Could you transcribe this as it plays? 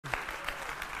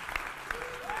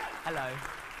Hello.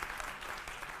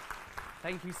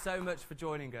 Thank you so much for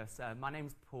joining us. My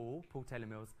name's Paul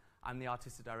Taylor-Mills. I'm the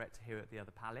artistic director here at the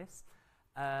Other Palace.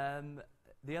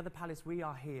 The Other Palace, we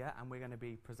are here and we're going to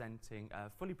be presenting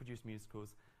fully produced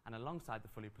musicals, and alongside the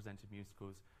fully presented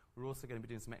musicals, we're also going to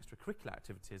be doing some extracurricular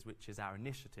activities, which is our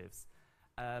initiatives.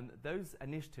 Those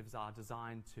initiatives are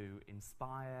designed to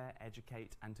inspire,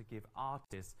 educate, and to give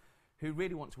artists who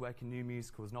really want to work in new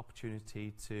musicals an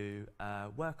opportunity to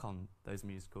work on those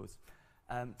musicals.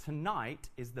 Tonight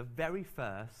is the very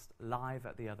first live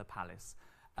at the Other Palace,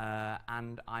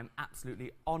 and I'm absolutely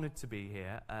honoured to be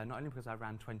here, not only because I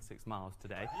ran 26 miles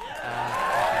today,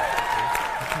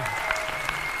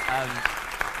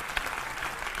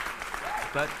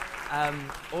 but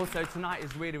also tonight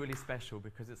is really, really special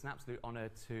because it's an absolute honour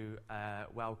to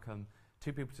welcome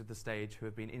two people to the stage who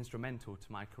have been instrumental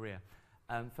to my career.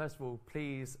 First of all,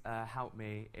 please help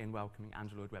me in welcoming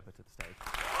Lloyd Webber to the stage.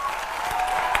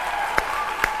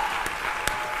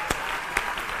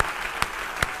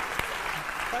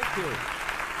 Thank you.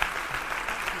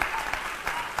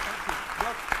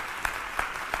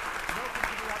 Welcome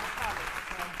to the Other Palace.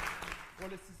 Well,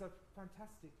 this is a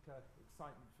fantastic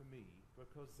excitement for me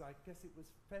because I guess it was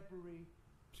February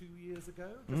 2 years ago.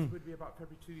 It would be about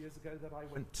February 2 years ago that I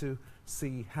went to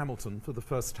see Hamilton for the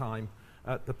first time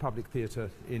at the Public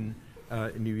Theatre in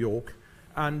New York,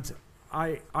 and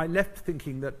I left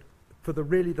thinking that for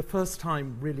the first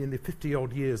time really in the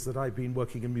 50-odd years that I've been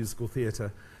working in musical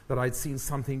theatre, that I'd seen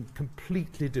something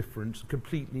completely different,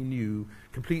 completely new,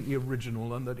 completely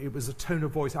original, and that it was a tone of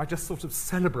voice I just sort of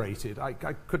celebrated. I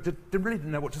didn't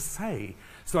know what to say.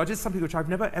 So I did something which I've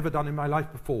never ever done in my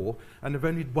life before, and have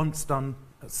only once done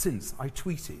since. I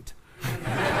tweeted.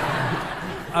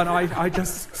 And I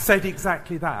just said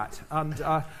exactly that. And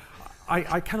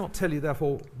I cannot tell you,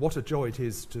 therefore, what a joy it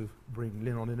is to bring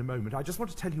Lynn on in a moment. I just want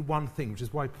to tell you one thing, which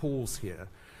is why Paul's here,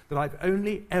 that I've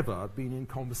only ever been in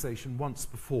conversation once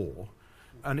before,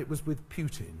 and it was with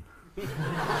Putin.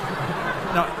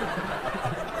 Now,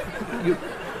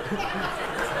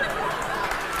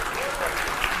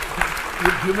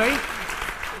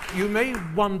 you may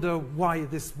wonder why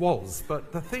this was,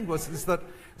 but the thing is that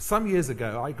some years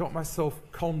ago I got myself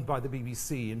conned by the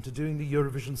BBC into doing the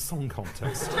Eurovision Song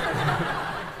Contest.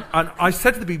 And I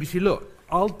said to the BBC, look,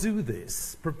 I'll do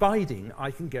this, providing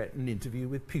I can get an interview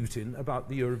with Putin about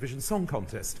the Eurovision Song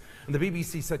Contest. And the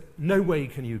BBC said, no way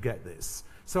can you get this.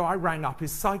 So I rang up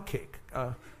his sidekick,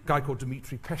 a guy called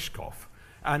Dmitry Peskov,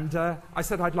 and I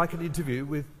said I'd like an interview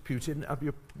with Putin,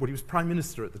 well, he was Prime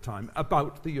Minister at the time,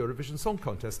 about the Eurovision Song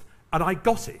Contest. And I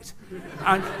got it.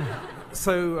 And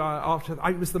so after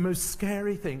it was the most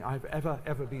scary thing I've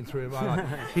ever been through in my life.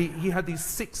 He had these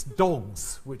 6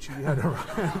 dogs, which he had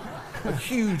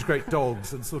huge, great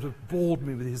dogs, and sort of bored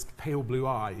me with his pale blue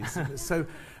eyes. So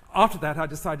after that, I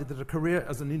decided that a career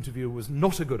as an interviewer was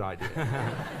not a good idea.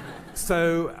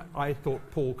 So I thought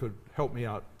Paul could help me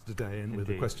out today and with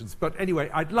the questions. But anyway,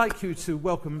 I'd like you to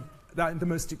welcome the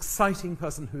most exciting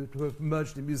person who have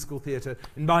emerged in musical theatre,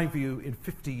 in my view, in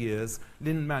 50 years,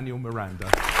 Lin-Manuel Miranda.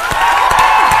 Well,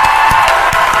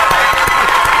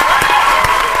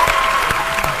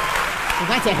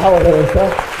 that's a hell of an intro.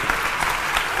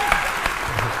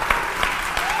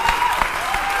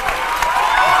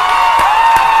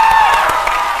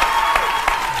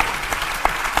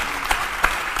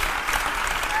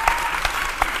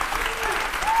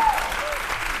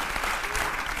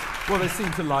 Well, they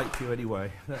seem to like you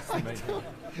anyway. That's the main thing.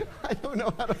 I don't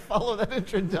know how to follow that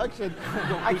introduction.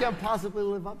 I can't possibly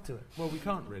live up to it. Well, we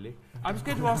can't really. I was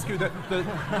going to ask you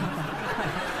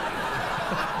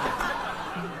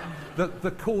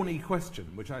the corny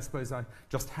question, which I suppose I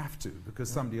just have to, because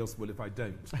somebody else will if I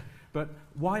don't. But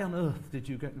why on earth did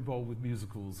you get involved with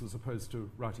musicals as opposed to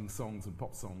writing songs and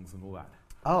pop songs and all that?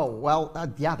 Oh, well,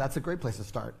 yeah, that's a great place to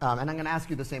start. And I'm going to ask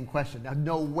you the same question. Now,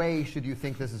 no way should you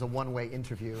think this is a one-way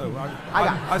interview. Oh,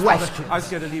 I got questions. I was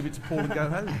going to leave it to Paul and go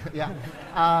home. Yeah.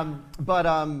 I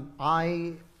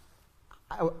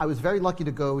was very lucky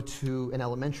to go to an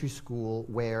elementary school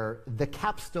where the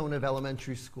capstone of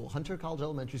elementary school, Hunter College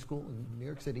Elementary School in New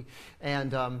York City,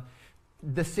 and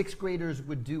the 6th graders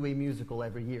would do a musical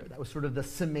every year. That was sort of the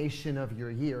summation of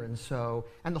your year, and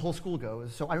the whole school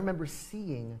goes. So I remember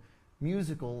seeing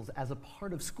musicals as a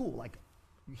part of school, like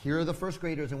here are the 1st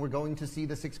graders and we're going to see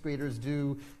the 6th graders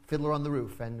do Fiddler on the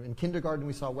Roof, and in kindergarten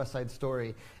we saw West Side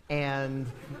Story, and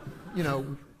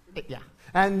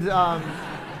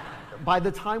by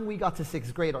the time we got to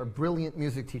 6th grade, our brilliant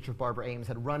music teacher Barbara Ames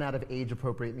had run out of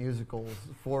age-appropriate musicals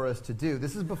for us to do.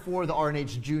 This is before the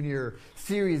R&H Junior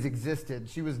series existed.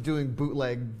 She was doing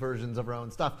bootleg versions of her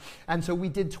own stuff, and so we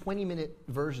did 20-minute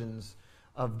versions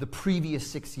of the previous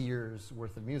 6 years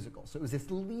worth of musicals. So it was this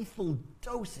lethal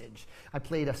dosage. I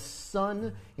played a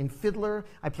son in Fiddler.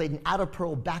 I played an Ada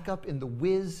Pearl backup in The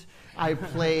Wiz. I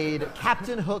played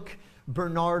Captain Hook,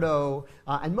 Bernardo,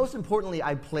 and most importantly,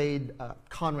 I played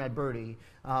Conrad Birdie.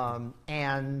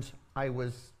 And I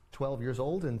was 12 years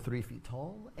old and 3 feet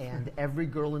tall, and every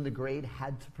girl in the grade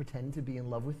had to pretend to be in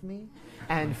love with me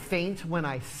and faint when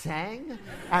I sang.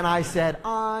 And I said,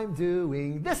 I'm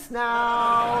doing this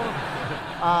now.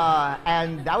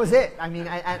 And that was it. I mean,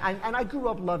 and I grew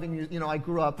up loving, you know, I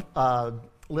grew up,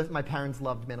 my parents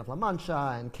loved Men of La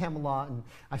Mancha and Camelot, and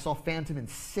I saw Phantom in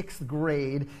 6th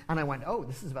grade, and I went, oh,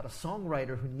 this is about a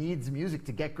songwriter who needs music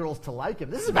to get girls to like him.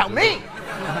 This is about me!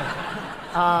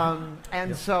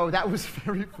 So that was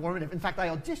very formative. In fact, I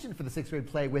auditioned for the 6th grade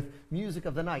play with Music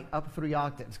of the Night up 3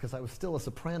 octaves, because I was still a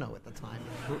soprano at the time.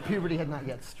 Puberty had not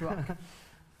yet struck.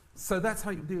 So that's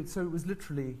how you do it. So it was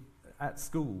literally at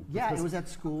school. Yeah, it was at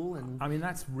school. And I mean,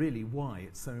 that's really why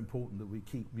it's so important that we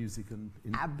keep music in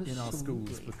our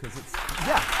schools, because it's...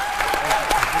 Yeah.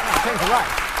 Changed a lot.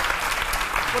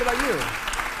 What about you?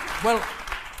 Well,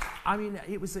 I mean,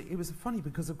 it was funny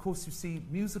because, of course, you see,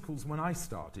 musicals when I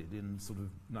started in sort of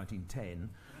 1910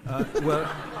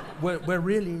 were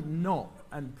really not,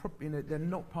 and they're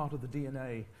not part of the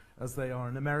DNA as they are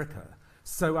in America.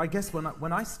 So I guess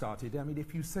when I started, I mean,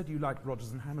 if you said you liked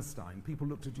Rodgers and Hammerstein, people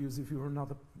looked at you as if you were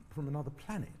from another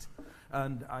planet.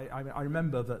 And I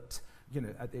remember that, you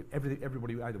know,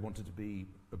 everybody either wanted to be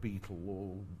a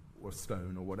Beatle or a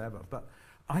Stone or whatever. But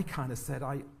I kind of said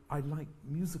I like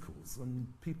musicals, and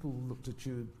people looked at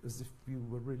you as if you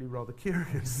were really rather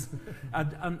curious.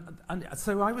 and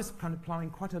so I was kind of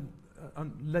ploughing quite a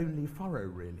lonely furrow,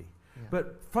 really. Yeah.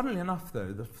 But funnily enough,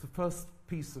 though, the first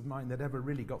piece of mine that ever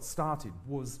really got started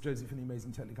was Josephine the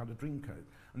Amazing Technicolor Dreamcoat,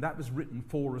 and that was written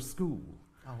for a school.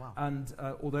 Oh, wow. And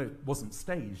although it wasn't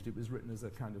staged, it was written as a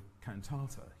kind of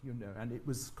cantata, you know, and it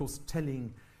was, of course,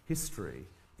 telling history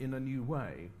in a new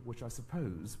way, which I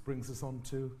suppose brings us on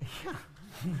to... Yeah.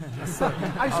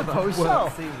 I suppose so.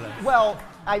 Well,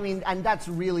 I mean, and that's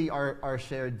really our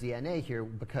shared DNA here,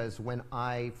 because when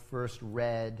I first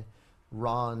read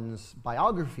Ron's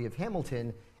biography of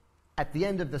Hamilton, at the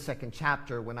end of the 2nd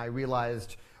chapter, when I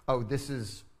realized, oh, this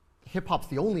is, hip-hop's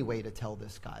the only way to tell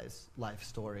this guy's life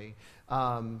story,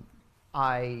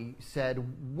 I said,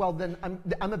 well, then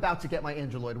I'm about to get my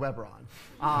Andrew Lloyd Webber on.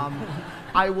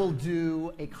 I will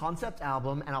do a concept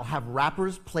album, and I'll have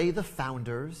rappers play the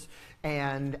founders,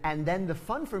 and then the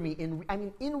fun for me,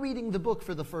 in reading the book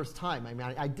for the first time, I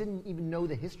mean, I didn't even know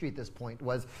the history at this point,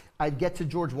 was I'd get to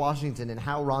George Washington and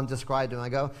how Ron described him, and I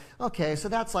go, okay, so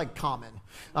that's like common.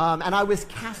 And I was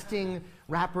casting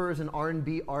rappers and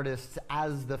R&B artists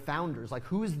as the founders, like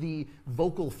who's the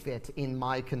vocal fit in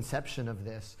my conception of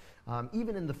this,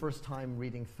 even in the first time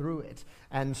reading through it.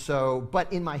 And so,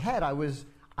 but in my head, I was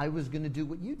going to do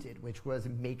what you did, which was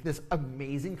make this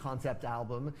amazing concept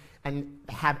album and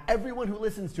have everyone who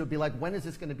listens to it be like, when is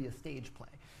this going to be a stage play?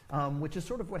 Which is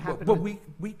sort of what happened.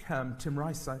 Well, Tim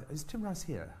Rice, is Tim Rice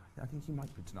here? I think he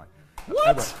might be tonight.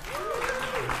 What?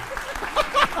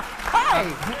 Hi!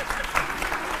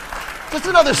 Just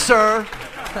another sir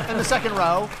in the 2nd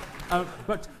row.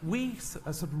 But we sort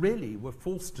of really were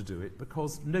forced to do it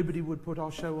because nobody would put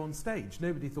our show on stage.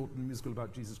 Nobody thought a musical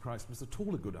about Jesus Christ was at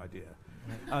all a good idea.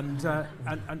 And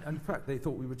in fact, they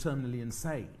thought we were terminally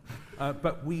insane.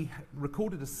 But we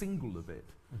recorded a single of it,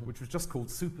 which was just called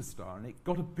Superstar, and it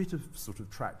got a bit of sort of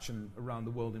traction around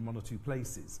the world in 1 or 2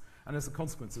 places. And as a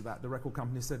consequence of that, the record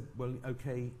company said, well,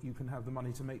 okay, you can have the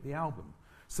money to make the album.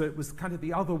 So it was kind of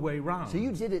the other way round. So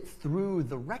you did it through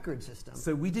the record system.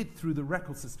 So we did through the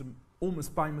record system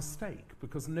almost by mistake,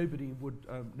 because nobody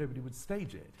would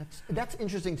stage it. That's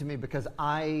interesting to me, because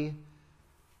I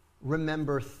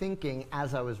remember thinking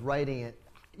as I was writing it,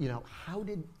 you know, how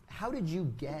did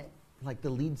you get like the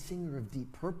lead singer of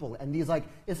Deep Purple and these like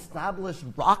established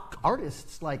rock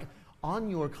artists like on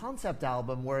your concept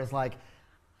album, whereas like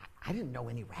I didn't know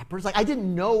any rappers. Like, I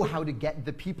didn't know how to get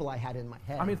the people I had in my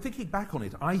head. I mean, thinking back on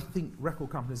it, I think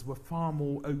record companies were far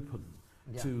more open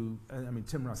to, I mean,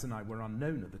 Tim Rice and I were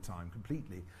unknown at the time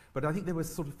completely, but I think they were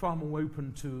sort of far more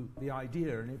open to the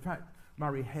idea. And in fact,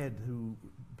 Murray Head, who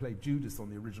played Judas on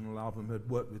the original album, had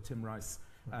worked with Tim Rice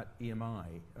at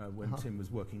EMI when Tim was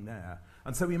working there.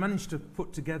 And so we managed to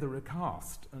put together a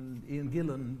cast, and Ian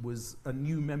Gillan was a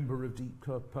new member of Deep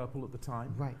Purple at the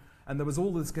time. Right. And there was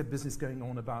all this good business going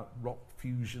on about rock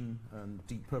fusion, and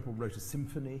Deep Purple wrote a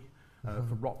symphony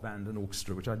for rock band and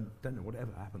orchestra, which I don't know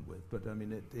whatever happened with, but I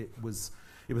mean, it was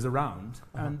it was around,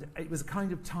 and it was a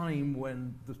kind of time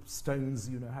when the Stones,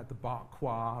 you know, had the Bach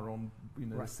Choir on, you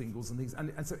know, singles and things,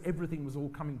 and so everything was all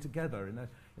coming together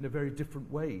in a very different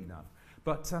way now.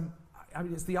 But I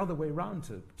mean, it's the other way around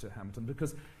to Hamilton,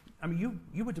 because I mean,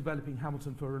 you were developing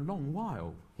Hamilton for a long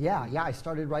while. Yeah, I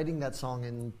started writing that song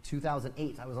in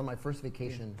 2008. I was on my first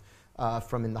vacation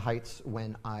from In the Heights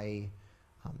when I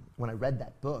read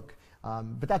that book.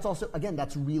 But that's also, again,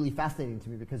 that's really fascinating to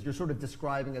me, because you're sort of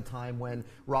describing a time when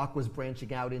rock was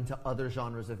branching out into other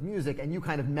genres of music, and you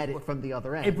kind of met it from the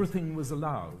other end. Everything was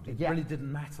allowed. It really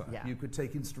didn't matter. Yeah. You could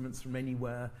take instruments from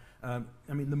anywhere. I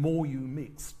mean, the more you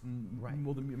mixed,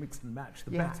 more than you mixed and matched,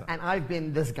 the better. And I've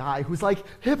been this guy who's like,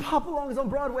 hip-hop belongs on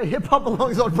Broadway, hip-hop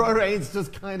belongs on Broadway. It's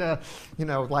just kind of, you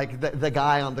know, like the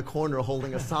guy on the corner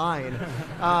holding a sign.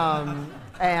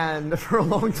 And for a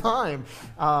long time,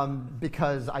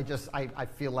 because I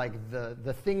feel like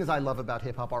the things I love about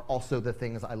hip-hop are also the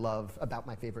things I love about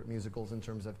my favorite musicals, in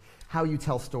terms of how you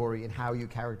tell story and how you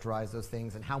characterize those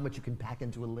things and how much you can pack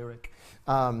into a lyric.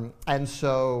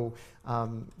 So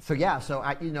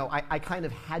I kind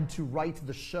of had to write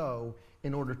the show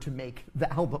in order to make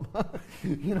the album.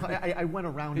 You know, I went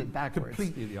around it backwards.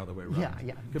 Completely the other way around.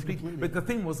 Yeah. Completely. But the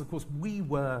thing was, of course, we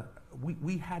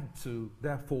had to,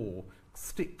 therefore,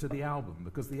 stick to the album,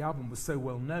 because the album was so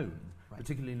well known,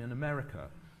 particularly in America,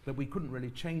 that we couldn't really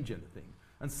change anything.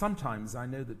 And sometimes I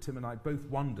know that Tim and I both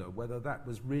wonder whether that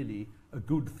was really a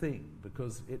good thing,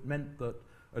 because it meant that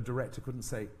a director couldn't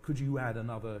say, could you add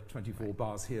another 24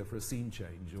 bars here for a scene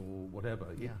change or whatever.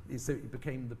 So it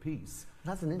became the piece.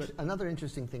 That's another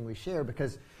interesting thing we share,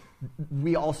 because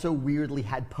we also weirdly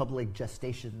had public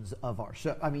gestations of our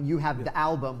show. I mean, you have the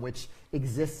album, which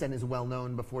exists and is well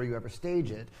known before you ever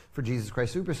stage it, for Jesus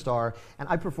Christ Superstar, and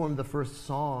I performed the first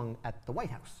song at the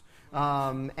White House.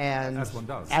 And as one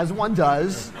does. As one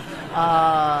does,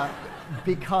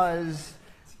 because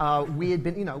we had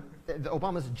been, you know, the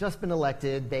Obama's just been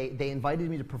elected. They invited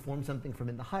me to perform something from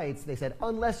In the Heights. They said,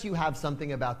 unless you have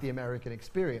something about the American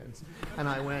experience. And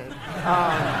I went,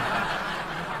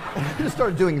 just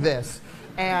started doing this.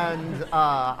 And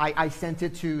I sent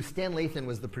it to Stan Lathan,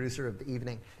 was the producer of the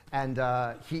evening. And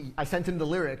I sent him the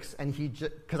lyrics, and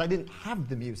because I didn't have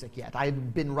the music yet. I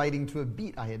had been writing to a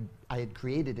beat I had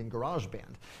created in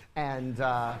GarageBand. And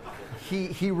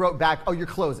he wrote back, oh, you're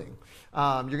closing.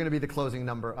 You're going to be the closing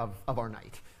number of our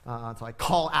night. So I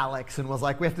call Alex and was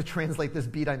like, we have to translate this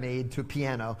beat I made to a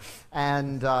piano,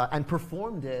 and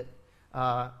performed it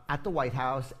at the White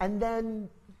House. And then,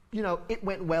 you know, it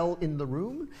went well in the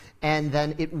room, and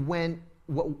then it went,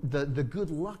 the good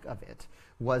luck of it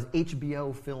was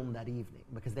HBO filmed that evening,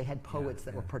 because they had poets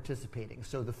that were participating.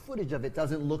 So the footage of it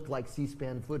doesn't look like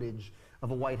C-SPAN footage of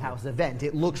a White House event.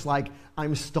 It looks like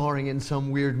I'm starring in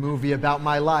some weird movie about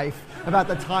my life, about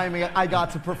the time I got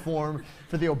to perform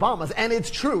for the Obamas. And it's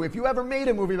true. If you ever made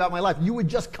a movie about my life, you would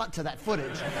just cut to that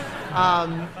footage.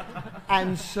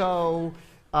 And so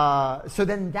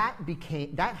then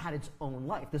that had its own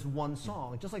life, this one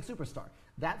song, just like Superstar.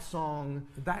 That song...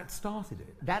 That started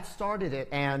it. That started it,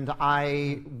 and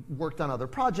I worked on other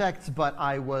projects, but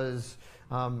I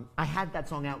had that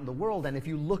song out in the world, and if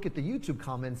you look at the YouTube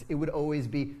comments, it would always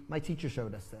be, my teacher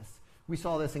showed us this. We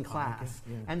saw this in class.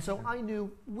 And so I knew,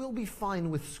 we'll be fine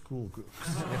with school groups.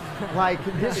 Like,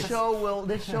 this show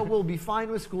will be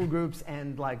fine with school groups,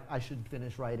 and like, I should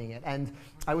finish writing it. And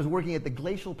I was working at the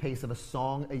glacial pace of a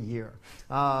song a year.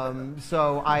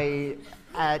 So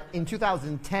in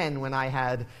 2010, when I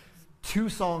had 2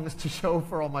 songs to show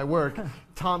for all my work,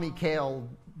 Tommy Kail,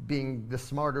 being the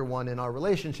smarter one in our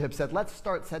relationship, said, let's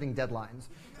start setting deadlines.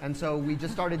 And so we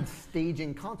just started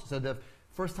staging concerts. So the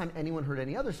first time anyone heard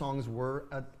any other songs were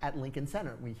at Lincoln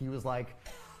Center. He was like,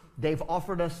 they've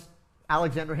offered us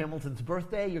Alexander Hamilton's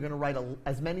birthday. You're going to write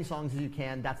as many songs as you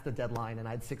can. That's the deadline. And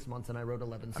I had 6 months, and I wrote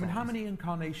 11 songs. I mean, how many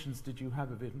incarnations did you have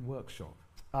of it in workshop?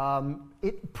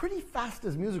 Pretty fast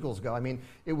as musicals go. I mean,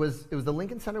 it was the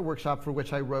Lincoln Center workshop, for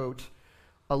which I wrote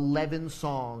 11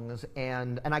 songs,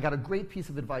 and I got a great piece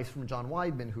of advice from John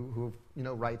Weidman, who you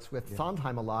know, writes with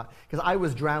Sondheim a lot, because I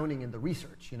was drowning in the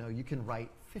research. You know, you can write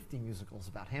 50 musicals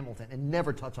about Hamilton and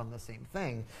never touch on the same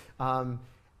thing.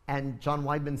 And John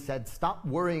Weidman said, stop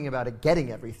worrying about it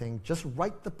getting everything, just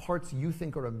write the parts you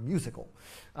think are a musical.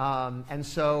 And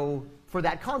so for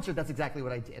that concert, that's exactly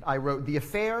what I did. I wrote The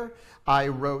Affair, I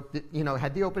wrote,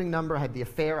 had the opening number, I had The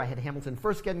Affair, I had Hamilton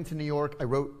first getting to New York, I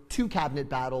wrote 2 cabinet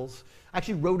battles, I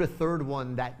actually wrote a 3rd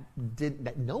one that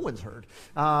no one's heard,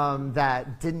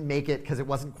 that didn't make it because it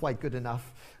wasn't quite good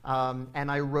enough. And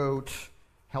I wrote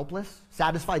Helpless.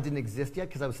 Satisfied didn't exist yet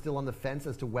because I was still on the fence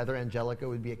as to whether Angelica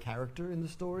would be a character in the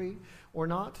story or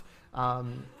not.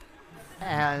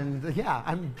 And yeah,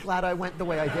 I'm glad I went the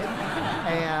way I did.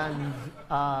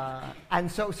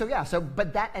 And so,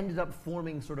 but that ended up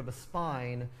forming sort of a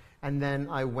spine. And then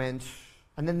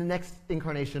and then the next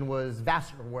incarnation was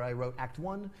Vassar, where I wrote Act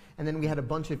 1. And then we had a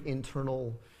bunch of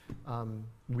internal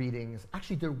readings.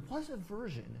 Actually, there was a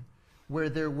version where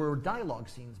there were dialogue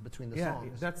scenes between the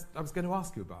songs. I was going to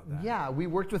ask you about that. Yeah, we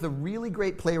worked with a really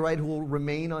great playwright who will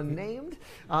remain unnamed,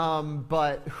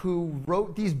 but who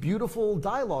wrote these beautiful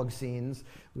dialogue scenes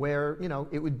where,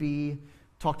 it would be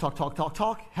talk, talk, talk, talk,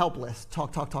 talk, helpless,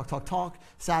 talk, talk, talk, talk, talk,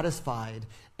 satisfied.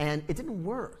 And it didn't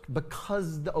work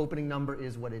because the opening number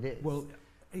is what it is. Well,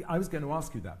 I was going to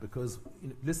ask you that because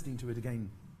listening to it again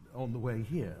on the way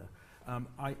here,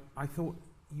 I thought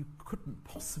you couldn't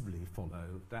possibly follow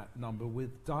that number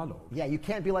with dialogue. Yeah, you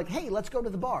can't be like, hey, let's go to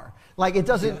the bar. Like, it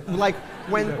doesn't, like,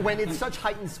 when it's such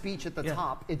heightened speech at the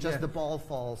top, it just, the ball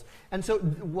falls. And so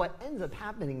what ends up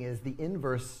happening is the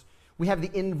inverse, we have the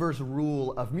inverse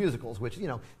rule of musicals, which,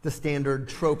 the standard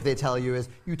trope they tell you is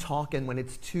you talk, and when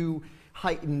it's too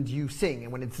heightened, you sing,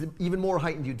 and when it's even more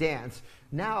heightened, you dance.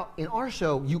 Now, in our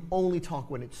show, you only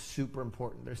talk when it's super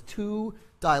important. There's 2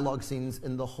 dialogue scenes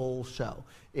in the whole show.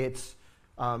 It's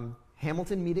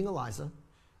Hamilton meeting Eliza,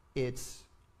 it's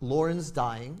Lawrence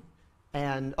dying,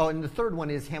 and the third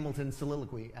one is Hamilton's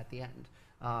soliloquy at the end.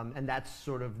 And that's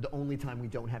sort of the only time we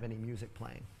don't have any music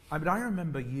playing. I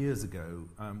remember years ago,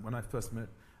 when I first met,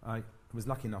 I was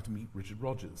lucky enough to meet Richard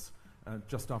Rodgers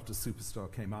just after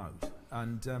Superstar came out.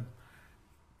 And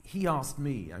he asked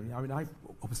me, I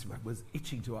obviously was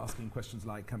itching to ask him questions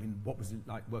like, what was it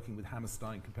like working with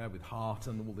Hammerstein compared with Hart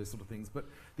and all these sort of things. But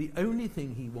the only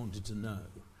thing he wanted to know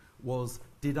was,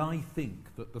 did I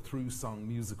think that the through-sung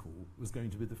musical was going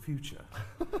to be the future?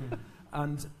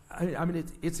 And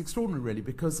it's extraordinary, really,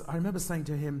 because I remember saying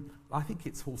to him, I think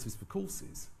it's horses for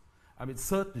courses.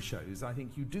 Certain shows, I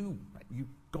think you've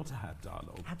got to have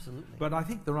dialogue. Absolutely. But I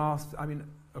think there are,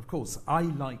 of course, I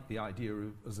like the idea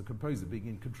of, as a composer, being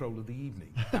in control of the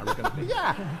evening, arrogantly.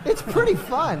 Yeah, it's pretty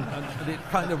fun. And it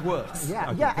kind of works.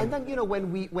 Yeah, and then,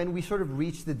 when we sort of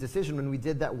reached the decision, when we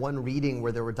did that one reading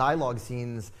where there were dialogue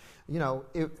scenes,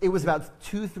 it was about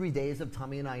 2-3 days of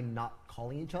Tommy and I not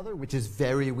calling each other, which is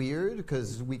very weird,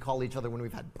 because we call each other when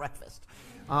we've had breakfast.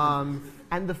 And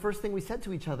the first thing we said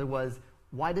to each other was,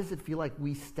 why does it feel like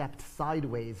we stepped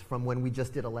sideways from when we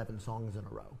just did 11 songs in a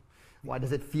row? Why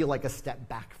does it feel like a step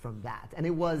back from that? And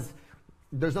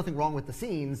there's nothing wrong with the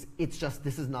scenes, it's just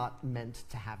this is not meant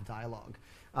to have dialogue.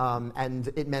 And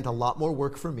it meant a lot more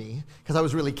work for me, because I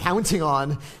was really counting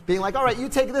on being like, all right, you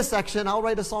take this section, I'll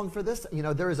write a song for this.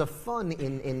 There is a fun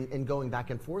in going back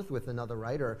and forth with another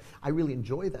writer. I really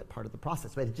enjoy that part of the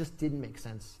process, but it just didn't make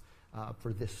sense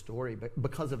for this story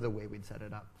because of the way we'd set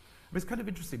it up. It's kind of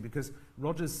interesting because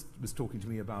Rogers was talking to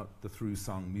me about the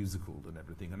through-sung musical and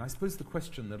everything, and I suppose the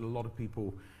question that a lot of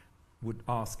people would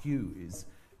ask you is,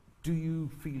 do you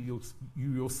feel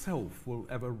you yourself will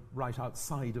ever write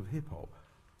outside of hip-hop?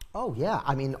 Oh, yeah.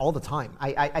 All the time.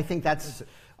 I think that's,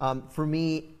 for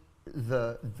me,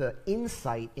 the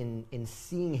insight in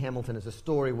seeing Hamilton as a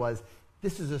story was,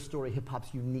 this is a story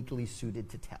hip-hop's uniquely suited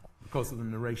to tell. Because of the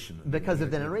narration. Because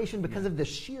of the narration, because of the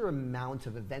sheer amount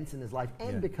of events in his life,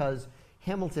 and because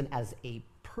Hamilton as a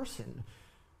person,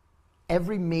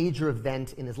 every major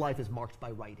event in his life is marked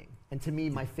by writing. And to me,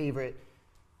 my favorite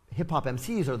hip-hop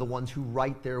MCs are the ones who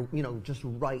write just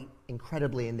write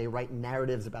incredibly, and they write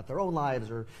narratives about their own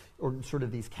lives or sort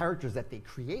of these characters that they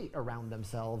create around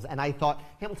themselves. And I thought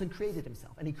Hamilton created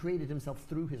himself, and he created himself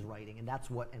through his writing, and that's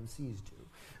what MCs do.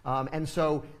 And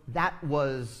so that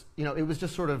was, it was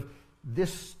just sort of,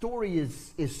 this story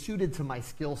is suited to my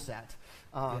skill set.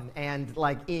 And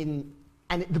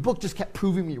the book just kept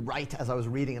proving me right as I was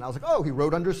reading, and I was like, oh, he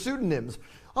wrote under pseudonyms.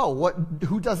 Oh,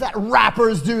 who does that?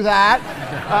 Rappers do that.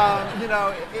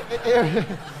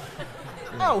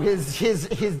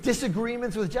 His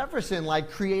disagreements with Jefferson,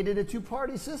 created a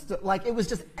two-party system. It was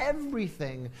just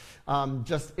everything.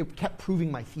 It kept proving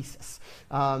my thesis.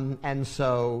 And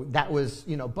so that was,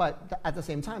 but at the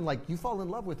same time, you fall in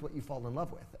love with what you fall in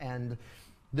love with. And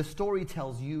the story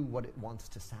tells you what it wants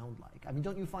to sound like.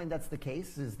 Don't you find that's the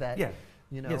case? Is that,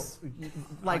 yes.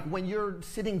 When you're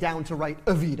sitting down to write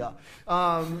Evita,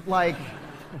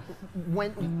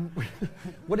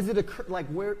 what does it occur,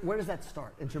 where does that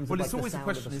start in terms of it's always the a sound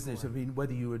question, of isn't it, of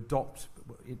whether you adopt,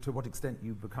 to what extent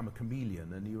you become a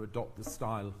chameleon and you adopt the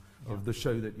style of the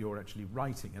show that you're actually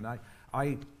writing. And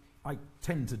I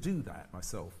tend to do that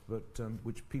myself, but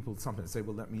which people sometimes say,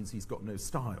 well, that means he's got no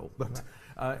style. But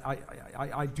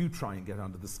I do try and get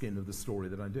under the skin of the story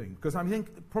that I'm doing. Because I think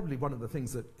probably one of the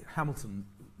things that Hamilton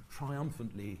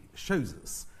triumphantly shows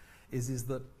us is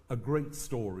that a great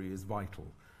story is vital.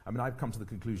 I mean, I've come to the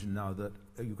conclusion now that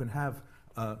you can have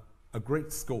a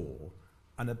great score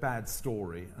and a bad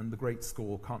story, and the great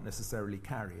score can't necessarily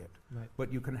carry it. Right.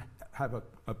 But you can have a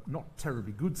not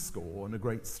terribly good score and a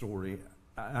great story,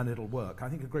 and it'll work. I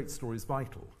think a great story is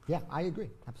vital. Yeah, I agree,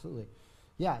 absolutely.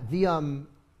 Yeah,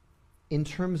 in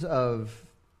terms of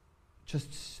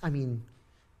just, I mean,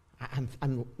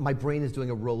 my brain is doing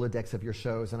a Rolodex of your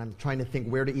shows, and I'm trying to think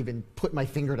where to even put my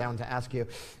finger down to ask you.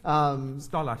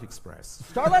 Starlight Express.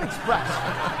 Starlight Express.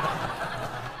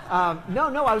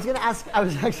 No, I was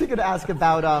actually going to ask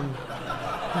about, I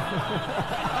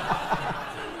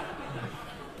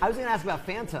was going to ask about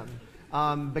Phantom,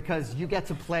 because you get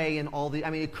to play in all the, I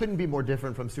mean, it couldn't be more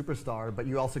different from Superstar, but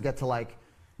you also get to, like,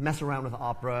 mess around with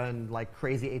opera and, like,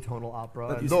 crazy atonal opera.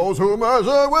 And those who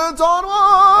measure with on one!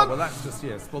 Oh, well, that's just,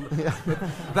 yes. Well, yeah.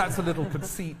 That's a little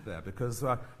conceit there, because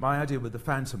my idea with the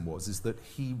Phantom is that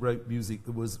he wrote music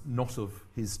that was not of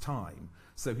his time.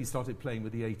 So he started playing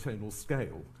with the atonal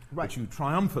scale, right, which you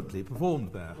triumphantly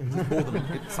performed there, which is more than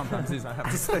it sometimes is, I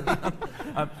have to say.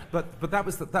 But that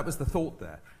was the thought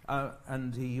there.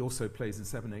 And he also plays in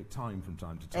 7/8 time from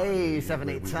time to time. Hey,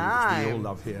 7/8 time. We all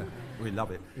love here. We love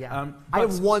it. Yeah. I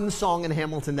have one song in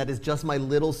Hamilton that is just my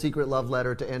little secret love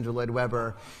letter to Andrew Lloyd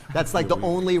Webber. That's like the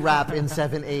only rap in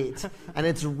 7/8. And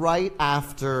it's right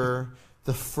after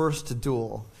the first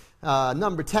duel.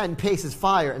 Number 10 paces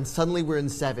fire, and suddenly we're in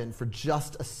 7 for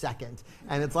just a second.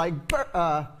 And it's like,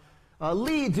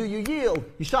 Lee, do you yield?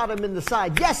 You shot him in the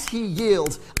side. Yes, he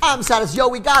yields. I'm satisfied. Yo,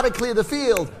 we gotta clear the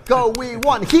field. Go, we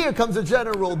won. Here comes the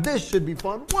general. This should be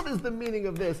fun. What is the meaning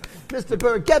of this? Mr.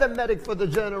 Burr, get a medic for the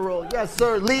general. Yes,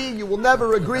 sir. Lee, you will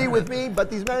never agree with me, but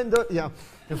these men do. Yeah,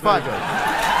 it's fine.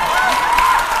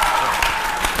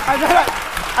 And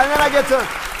then I get to.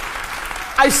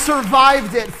 I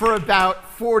survived it for about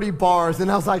 40 bars, and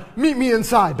I was like, meet me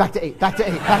inside. Back to 8, back to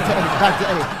 8, back to 8, back to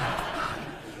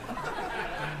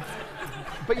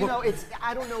 8. But you know,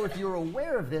 I don't know if you're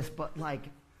aware of this, but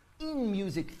like in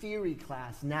music theory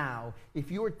class now, if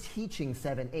you're teaching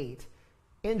 7/8,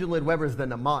 Andrew Lloyd Webber is the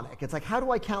mnemonic. It's like, how do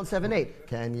I count 7/8?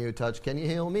 Can you touch, can you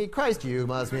heal me? Christ, you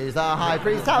must be the high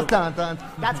priest. Dun, dun, dun.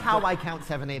 That's how I count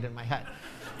 7/8 in my head.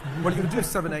 Well, you can do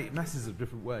 7/8 masses of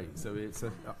different ways. So it's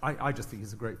I just think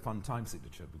it's a great fun time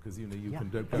signature, because you know you can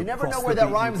go. You never know where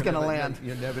that rhyme's going to land.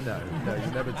 You never know. No,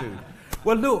 you never do.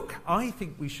 Well, look, I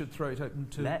think we should throw it open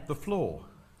to the floor.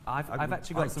 I've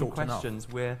actually got some questions.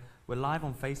 We're live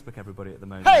on Facebook, everybody, at the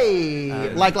moment.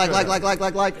 Hey, like,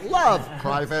 love,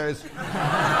 cry face.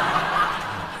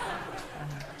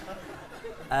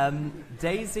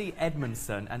 Daisy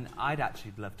Edmondson, and I'd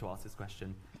actually love to ask this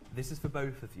question. This is for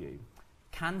both of you.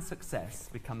 Can success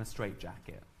become a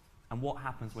straitjacket? And what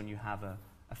happens when you have a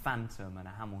Phantom and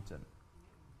a Hamilton?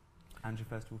 Andrew,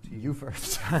 first of all, to you. You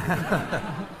first.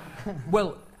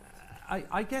 Well,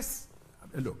 I guess,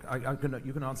 look,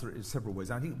 you can answer it in several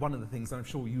ways. I think one of the things, and I'm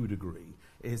sure you would agree,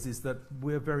 is that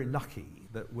we're very lucky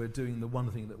that we're doing the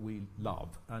one thing that we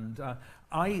love. And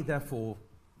I, therefore,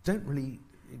 don't really,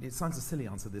 it sounds a silly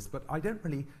answer this, but I don't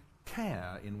really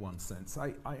care in one sense.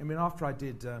 I mean, after I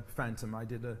did Phantom, I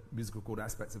did a musical called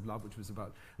Aspects of Love, which was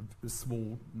about a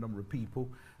small number of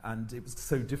people, and it was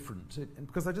so different,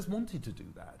 because I just wanted to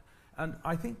do that. And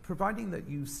I think providing that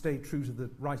you stay true to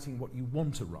the writing what you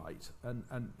want to write,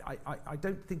 and I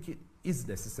don't think it is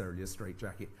necessarily a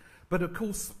straitjacket, but of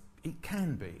course it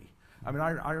can be. I mean,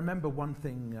 I remember one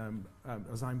thing,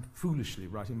 as I'm foolishly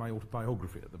writing my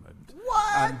autobiography at the moment.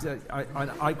 What? And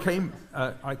I came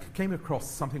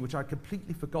across something which I'd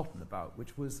completely forgotten about,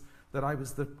 which was that I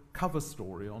was the cover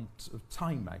story on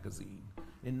Time magazine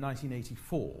in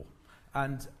 1984.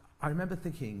 And I remember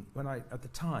thinking, at the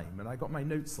time, and I got my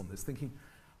notes on this, thinking,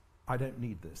 I don't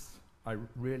need this. I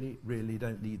really, really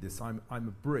don't need this. I'm a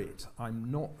Brit. I'm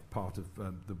not part of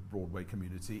the Broadway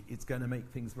community. It's going to make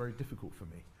things very difficult for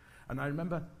me. And I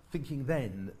remember thinking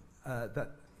then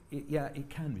that, it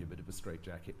can be a bit of a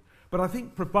straitjacket. But I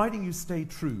think providing you stay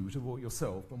true to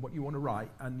yourself and what you want to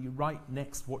write, and you write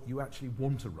next what you actually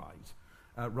want to write,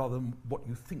 rather than what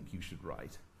you think you should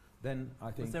write, then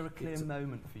I think... Was there a clear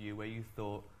moment for you where you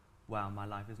thought, wow, my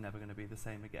life is never going to be the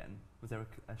same again? Was there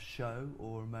a show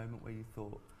or a moment where you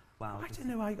thought, wow... I don't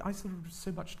know, I sort of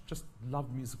so much just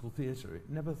love musical theatre. It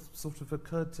never sort of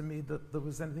occurred to me that there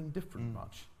was anything different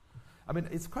much. I mean,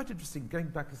 it's quite interesting, going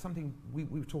back to something we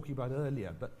were talking about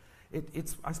earlier, but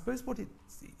it's I suppose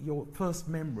your first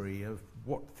memory of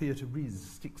what theatre is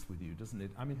sticks with you, doesn't it?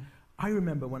 I mean, I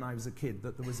remember when I was a kid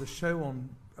that there was a show on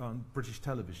British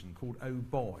television called Oh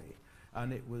Boy,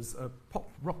 and it was a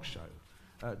pop rock show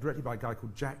directed by a guy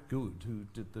called Jack Good, who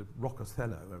did the Rock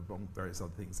Othello, among various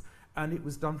other things. And it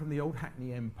was done from the old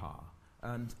Hackney Empire.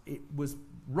 And it was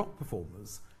rock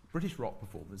performers, British rock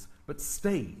performers, but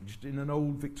staged in an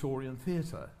old Victorian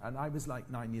theatre. And I was like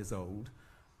 9 years old,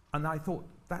 and I thought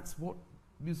that's what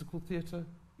musical theatre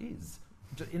is.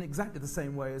 In exactly the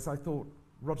same way as I thought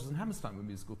Rodgers and Hammerstein were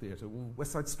musical theatre, or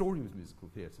West Side Story was musical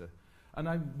theatre.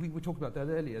 And we were talking about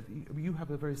that earlier. You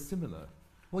have a very similar...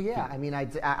 Well, yeah, I mean,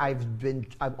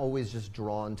 I'm always just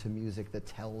drawn to music that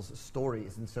tells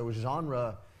stories. And so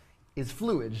genre is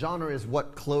fluid. Genre is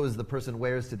what clothes the person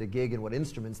wears to the gig and what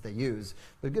instruments they use.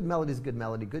 But a good melody is a good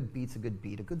melody, good beat's a good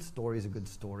beat, a good story is a good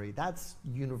story. That's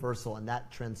universal and that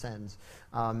transcends.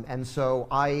 And so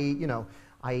I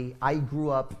grew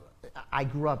up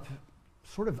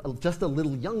sort of just a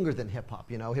little younger than hip hop.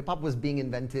 Hip hop was being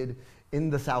invented in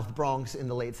the South Bronx in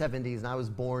the late 70s, and I was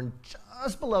born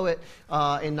just below it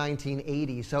in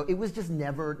 1980. So it was just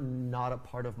never not a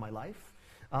part of my life.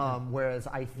 Whereas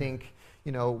I think,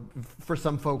 for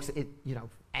some folks,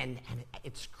 and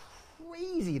it's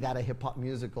crazy that a hip hop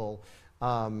musical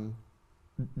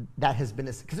that has been,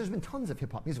 because there's been tons of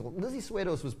hip hop musicals. Lizzie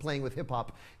Suedos was playing with hip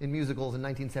hop in musicals in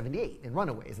 1978 in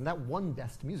Runaways, and that won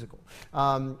Best Musical.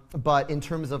 But in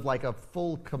terms of like a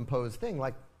full composed thing,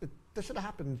 like this should have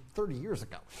happened 30 years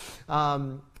ago.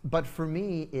 But for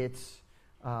me, it's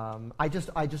I just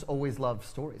always love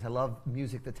stories. I love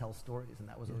music that tells stories, and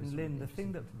that was always. Lynn, the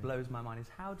thing that blows my mind is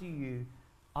how do you,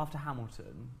 after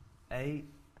Hamilton, A,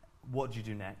 what do you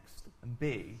do next, and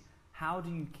B, how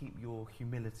do you keep your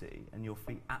humility and your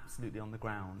feet absolutely on the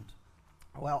ground?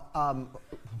 Well,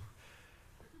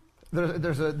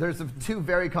 there's two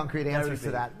very concrete answers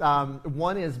to that.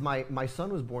 One is my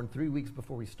son was born 3 weeks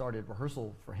before we started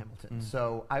rehearsal for Hamilton.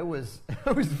 So I was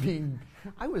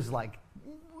like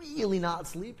really not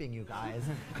sleeping, you guys.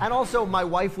 And also my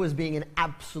wife was being an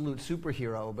absolute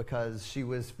superhero because she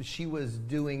was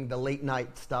doing the late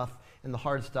night stuff and the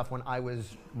hard stuff when I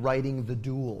was writing The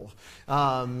Duel.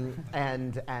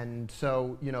 And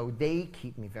so, they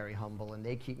keep me very humble and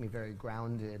they keep me very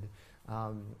grounded.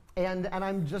 And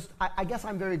I guess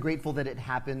I'm very grateful that it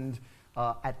happened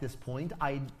at this point.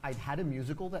 I'd had a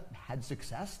musical that had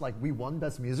success. Like, we won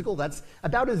Best Musical. That's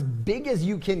about as big as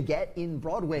you can get in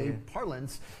Broadway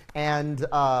parlance. And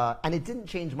it didn't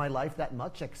change my life that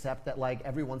much, except that, like,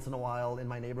 every once in a while in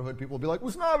my neighborhood, people would be like,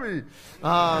 Usnavi!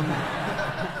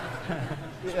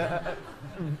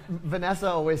 Vanessa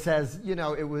always says,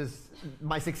 it was,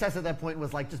 my success at that point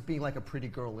was like just being like a pretty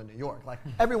girl in New York. Like,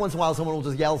 every once in a while, someone will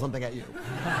just yell something at you.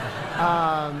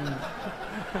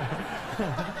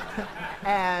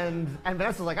 And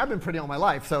Vanessa's like, I've been pretty all my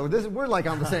life, so we're like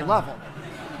on the same level.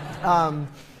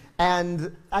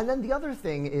 And then the other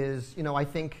thing is, I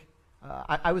think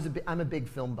I'm a big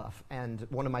film buff, and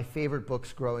one of my favorite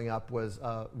books growing up was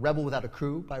Rebel Without a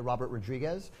Crew by Robert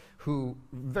Rodriguez, who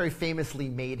very famously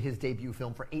made his debut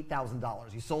film for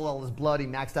 $8,000. He sold all his blood, he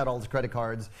maxed out all his credit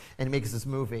cards, and he makes this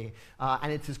movie.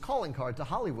 And it's his calling card to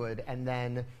Hollywood, and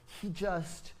then he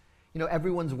just...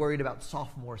 everyone's worried about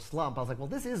sophomore slump. I was like, well,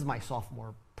 this is my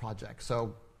sophomore project,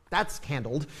 so that's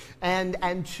handled.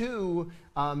 And two,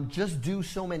 just do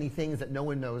so many things that no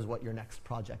one knows what your next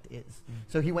project is.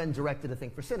 So he went and directed a thing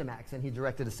for Cinemax, and he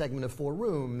directed a segment of 4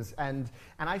 Rooms, and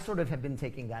I sort of have been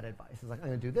taking that advice. It's like, I'm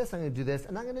going to do this, I'm going to do this,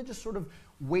 and I'm going to just sort of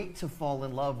wait to fall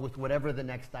in love with whatever the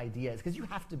next idea is, because you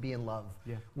have to be in love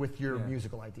with your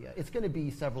musical idea. It's going to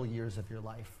be several years of your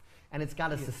life. And it's got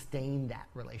to sustain that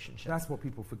relationship. That's what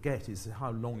people forget, is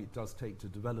how long it does take to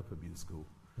develop a musical.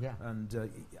 Yeah. And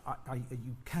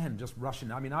you can just rush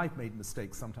in. I mean, I've made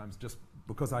mistakes sometimes just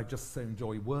because I just so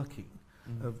enjoy working,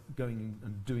 of going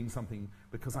and doing something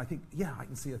because I think, I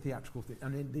can see a theatrical thing.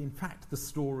 And in fact, the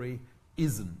story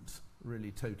isn't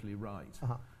really totally right.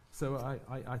 So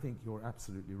I think you're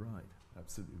absolutely right.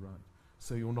 Absolutely right.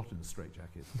 So you're not in a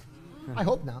straitjacket. I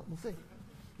hope not. We'll see.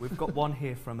 We've got one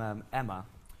here from Emma.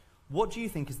 What do you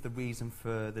think is the reason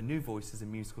for the new voices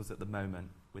in musicals at the moment,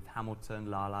 with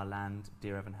Hamilton, La La Land,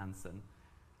 Dear Evan Hansen?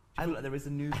 Do you feel like there is a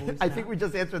new voice I now? think we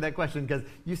just answered that question because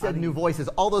you said new voices.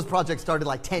 All those projects started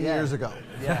like 10 years ago.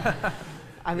 Yeah.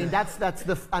 I mean, that's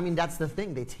the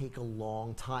thing. They take a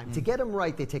long time. To get them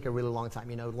right, they take a really long time.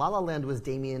 La La Land was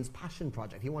Damien's passion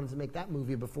project. He wanted to make that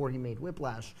movie before he made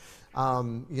Whiplash.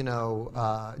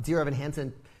 Dear Evan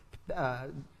Hansen,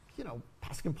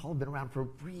 Pascal and Paul have been around for a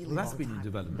really long time. That's been in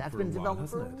development That's for been a while,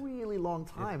 developed for a hasn't it? really long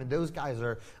time. And those guys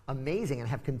are amazing and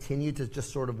have continued to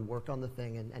just sort of work on the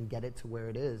thing and get it to where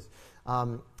it is.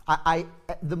 The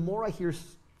more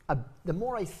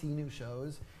I see new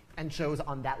shows and shows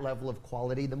on that level of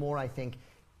quality, the more I think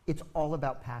it's all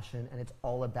about passion and it's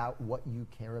all about what you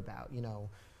care about.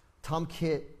 Tom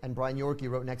Kitt and Brian Yorkie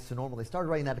wrote Next to Normal. They started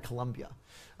writing that at Columbia.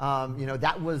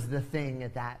 That was the thing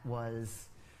that was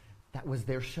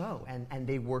their show, and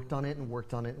they worked on it and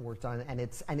worked on it and worked on it,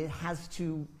 and it has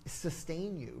to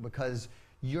sustain you because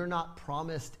you're not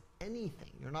promised anything.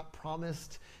 You're not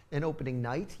promised an opening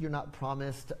night. You're not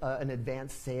promised an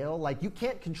advanced sale. Like, you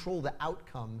can't control the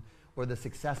outcome or the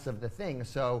success of the thing.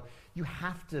 So you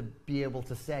have to be able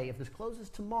to say, if this closes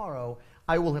tomorrow,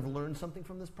 I will have learned something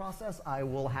from this process. I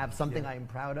will have something I am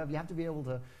proud of. You have to be able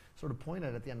to sort of point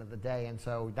at the end of the day. And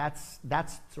so that's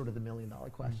sort of the $1 million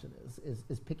question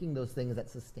is picking those things that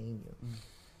sustain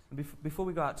you. Before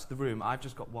we go out to the room, I've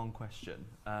just got one question.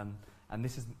 And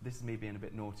this is me being a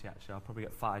bit naughty, actually. I'll probably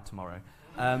get fired tomorrow.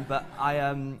 But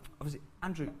obviously,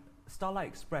 Andrew, Starlight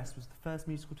Express was the first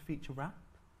musical to feature rap?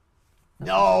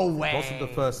 No way! Wasn't the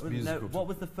first musical. What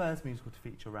was the first musical to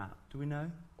feature rap? Do we know?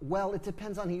 Well, it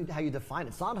depends on how you define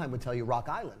it. Sondheim would tell you Rock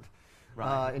Island.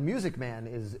 Right. And Music Man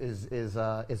is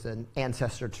an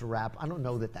ancestor to rap. I don't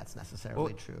know that that's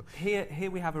necessarily true. Here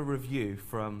we have a review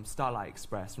from Starlight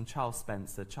Express from Charles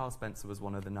Spencer. Charles Spencer was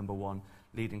one of the #1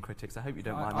 leading critics. I hope you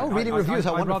don't mind. Oh, reading reviews,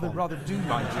 how wonderful. I'd rather do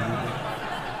mind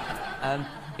you.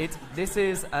 This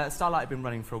is Starlight had been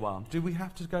running for a while. Do we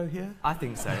have to go here? I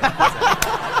think so.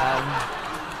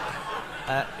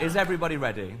 Is everybody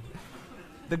ready?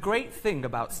 The great thing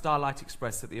about Starlight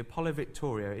Express at the Apollo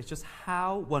Victoria is just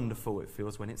how wonderful it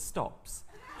feels when it stops.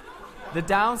 The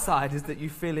downside is that you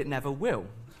feel it never will.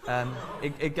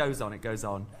 It goes on, it goes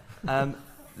on.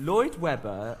 Lloyd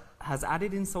Webber has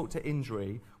added insult to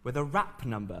injury with a rap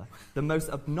number, the most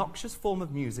obnoxious form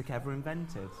of music ever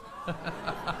invented.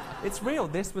 It's real.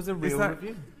 This was a real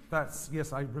review.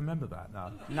 Yes, I remember that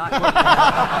now.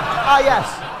 Yes.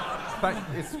 But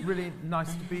it's really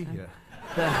nice to be here.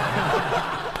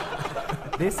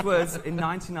 This was in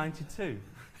 1992,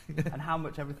 and how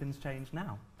much everything's changed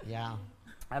now. Yeah.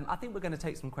 I think we're going to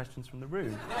take some questions from the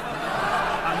room.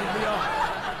 I mean, we are.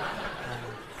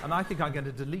 And I think I'm going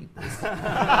to delete this.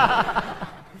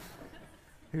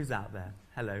 Who's out there?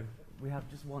 Hello. We have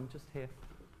just one just here.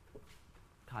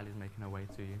 Kylie's making her way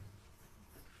to you.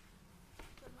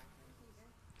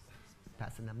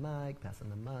 Passing the mic, passing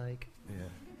the mic. Yeah.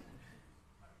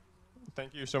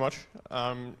 Thank you so much.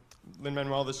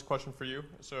 Lin-Manuel, this is a question for you.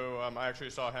 So I actually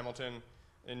saw Hamilton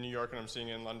in New York, and I'm seeing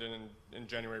it in London in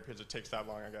January because it takes that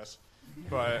long, I guess.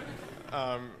 But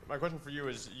my question for you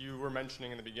is, you were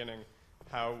mentioning in the beginning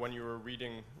how when you were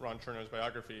reading Ron Cherno's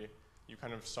biography, you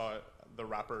kind of saw the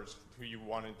rappers who you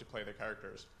wanted to play the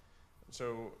characters.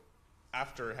 So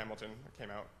after Hamilton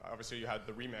came out, obviously you had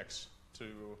the remix to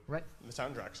the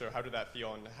soundtrack. So how did that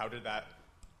feel, and how did that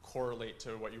correlate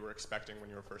to what you were expecting when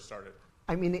you were first started?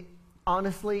 I mean,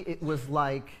 honestly, it was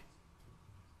like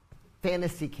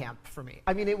fantasy camp for me.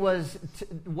 I mean, it was,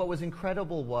 what was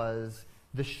incredible was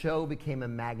the show became a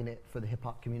magnet for the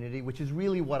hip-hop community, which is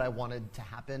really what I wanted to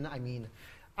happen. I mean,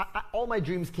 all my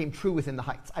dreams came true within the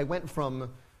Heights. I went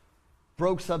from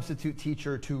broke substitute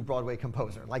teacher to Broadway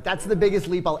composer. Like, that's the biggest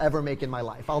leap I'll ever make in my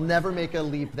life. I'll never make a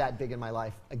leap that big in my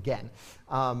life again.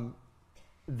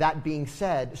 That being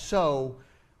said,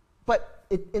 but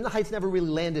In the Heights never really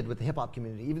landed with the hip-hop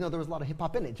community, even though there was a lot of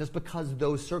hip-hop in it, just because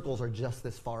those circles are just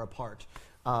this far apart.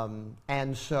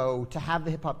 And so to have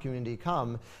the hip-hop community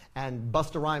come, and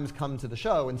Busta Rhymes come to the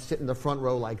show and sit in the front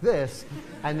row like this,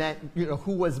 and then,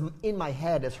 who was in my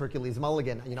head as Hercules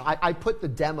Mulligan,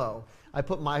 I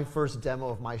put my first demo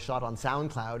of my shot on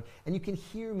SoundCloud, and you can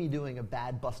hear me doing a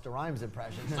bad Busta Rhymes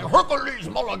impression. It's like, Hercules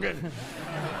Mulligan!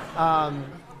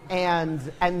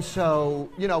 And so,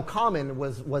 Common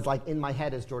was like in my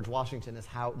head as George Washington,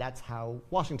 that's how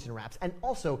Washington raps. And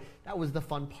also, that was the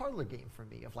fun parlor game for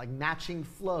me, of like matching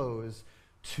flows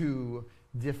to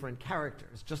different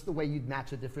characters. Just the way you'd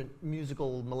match a different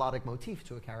musical melodic motif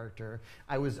to a character,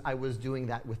 I was doing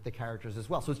that with the characters as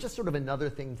well. So it's just sort of another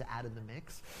thing to add in the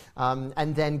mix.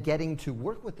 And then getting to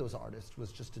work with those artists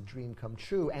was just a dream come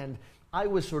true. And I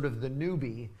was sort of the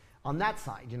newbie on that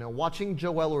side. Watching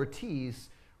Joel Ortiz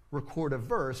record a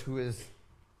verse, who is,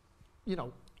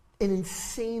 an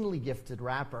insanely gifted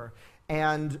rapper,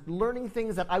 and learning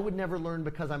things that I would never learn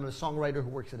because I'm a songwriter who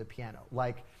works at a piano.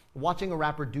 Like watching a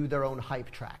rapper do their own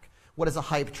hype track. What is a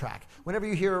hype track? Whenever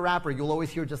you hear a rapper, you'll always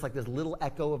hear just like this little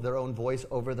echo of their own voice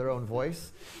over their own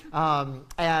voice.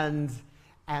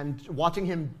 And watching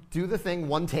him do the thing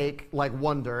one take, like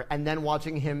Wonder, and then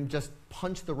watching him just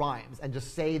punch the rhymes and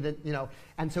just say that,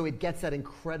 and so it gets that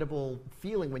incredible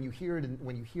feeling when you hear it, and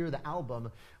when you hear the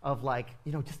album of like,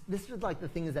 just this is like the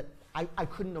things that I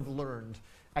couldn't have learned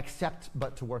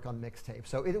but to work on mixtape.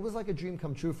 So it was like a dream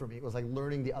come true for me. It was like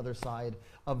learning the other side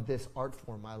of this art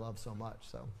form I love so much.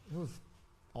 So it was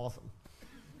Awesome.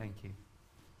 Thank you.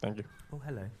 Thank you. Oh,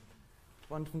 hello.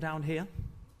 One from down here.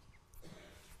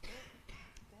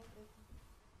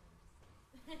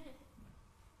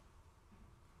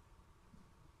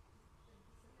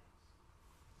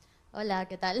 Hola,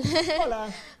 ¿qué tal?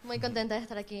 Hola. Muy contenta de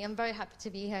estar aquí. I'm very happy to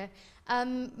be here.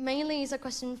 Mainly is a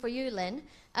question for you, Lynn.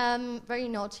 Very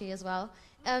naughty as well.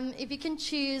 If you can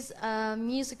choose a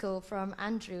musical from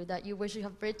Andrew that you wish you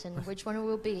have written, which one it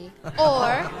will be?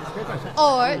 Or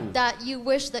that you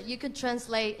wish that you could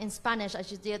translate in Spanish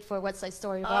as you did for West Side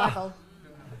Story Revival.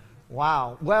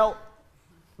 Wow. Well,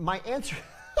 my answer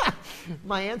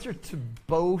to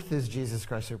both is Jesus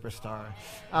Christ Superstar.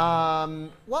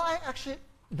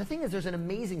 The thing is, there's an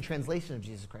amazing translation of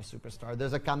Jesus Christ Superstar.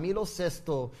 There's a Camilo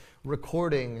Sesto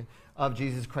recording of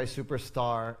Jesus Christ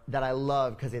Superstar that I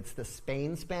love because it's the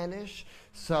Spain Spanish,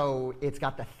 so it's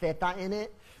got the theta in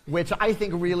it, which I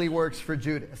think really works for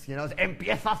Judas. You know, it's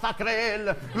empiezas a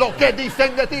creer lo que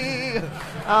dicen de ti.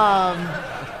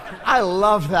 I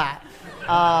love that.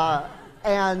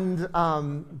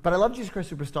 But I love Jesus Christ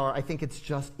Superstar. I think it's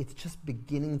just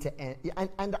beginning to end.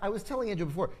 And I was telling Andrew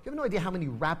before, you have no idea how many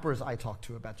rappers I talk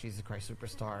to about Jesus Christ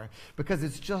Superstar, because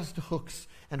it's just hooks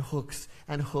and hooks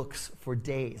and hooks for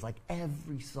days. Like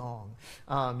every song,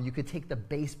 you could take the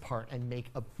bass part and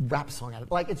make a rap song out of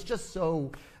it. Like it's just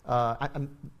so.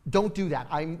 Don't do that.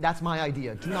 That's my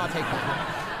idea. Do not take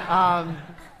that.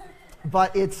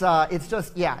 But it's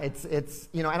just you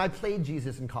know. And I played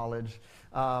Jesus in college.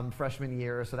 Freshman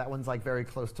year, so that one's like very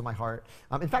close to my heart.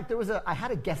 In fact, I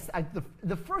had a guest.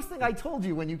 The first thing I told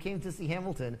you when you came to see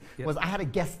Hamilton was I had a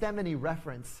Gethsemane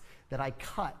reference that I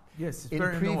cut in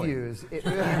very previews.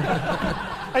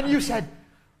 And you said,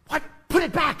 "What? Put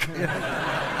it back."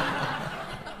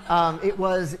 It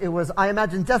was. I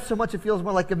imagine death so much it feels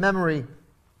more like a memory.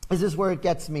 Is this where it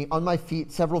gets me? On my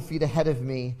feet, several feet ahead of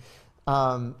me.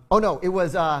 Oh no, it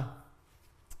was.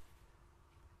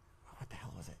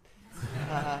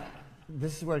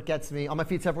 This is where it gets me. On my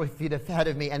feet, several feet ahead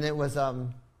of me, and it was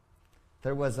in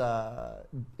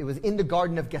the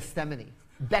Garden of Gethsemane,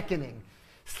 beckoning.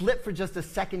 Slip for just a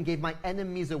second, gave my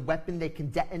enemies a weapon they can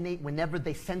detonate whenever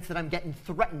they sense that I'm getting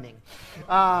threatening.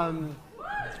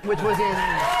 Which was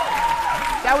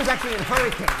that was actually in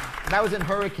Hurricane. That was in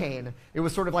Hurricane. It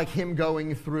was sort of like him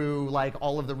going through like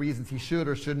all of the reasons he should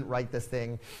or shouldn't write this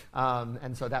thing.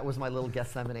 And so that was my little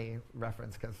Gethsemane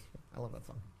reference, because I love that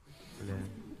song.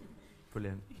 Brilliant.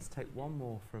 Brilliant. Let's take one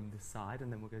more from this side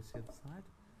and then we'll go to the other side.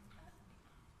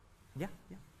 Yeah.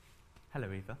 Hello,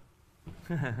 Eva.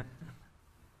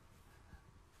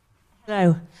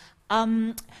 Hello.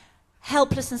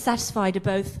 Helpless and Satisfied are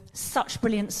both such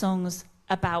brilliant songs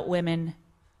about women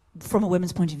from a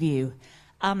woman's point of view.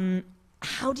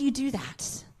 How do you do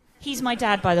that? He's my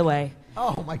dad, by the way.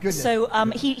 Oh, my goodness. So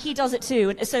he does it too.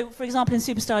 And so, for example, in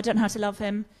Superstar, I Don't Know How to Love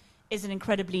Him is an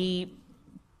incredibly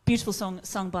beautiful song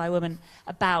sung by a woman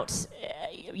about,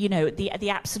 the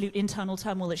absolute internal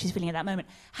turmoil that she's feeling at that moment.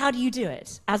 How do you do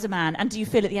it as a man? And do you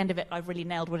feel at the end of it, I've really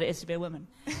nailed what it is to be a woman?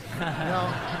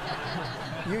 No.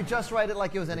 You just write it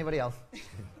like it was anybody else.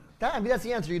 That's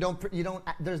the answer. You don't.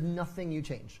 There's nothing you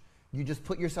change. You just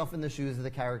put yourself in the shoes of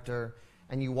the character,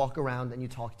 and you walk around and you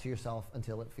talk to yourself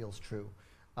until it feels true.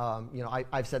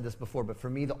 I've said this before, but for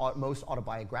me, the most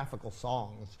autobiographical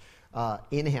songs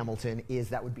in Hamilton is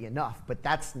That Would Be Enough. But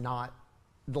that's not,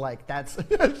 no, my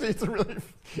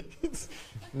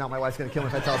wife's going to kill me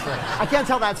if I tell a story. I can't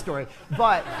tell that story.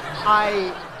 But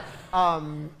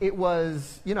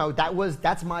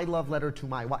that's my love letter to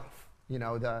my wife.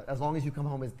 As long as you come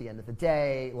home at the end of the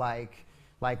day,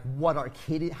 how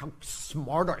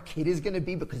smart our kid is going to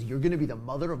be because you're going to be the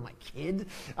mother of my kid.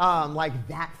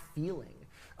 That feeling.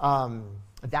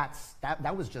 That's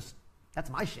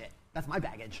my shit. That's my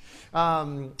baggage.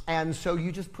 And so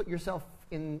you just put yourself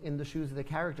in the shoes of the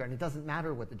character, and it doesn't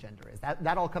matter what the gender is.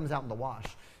 That all comes out in the wash.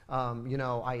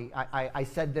 I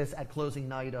said this at closing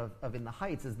night of In the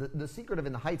Heights, is the secret of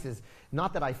In the Heights is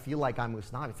not that I feel like I'm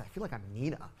Usnavi, it's I feel like I'm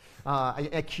Nina.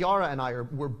 Kiara and I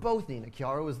we're both Nina.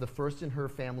 Kiara was the first in her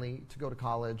family to go to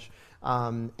college,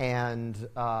 and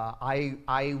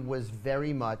I was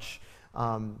very much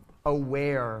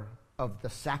aware of the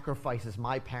sacrifices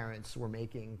my parents were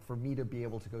making for me to be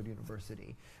able to go to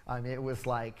university. It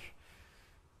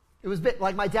was a bit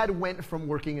like my dad went from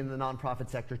working in the nonprofit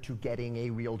sector to getting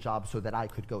a real job so that I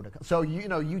could go to. So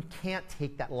you can't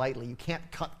take that lightly. You can't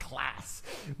cut class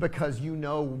because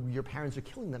your parents are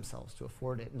killing themselves to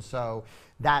afford it. And so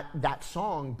that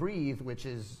song Breathe, which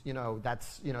is it was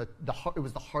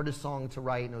the hardest song to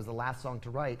write and it was the last song to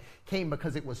write, came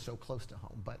because it was so close to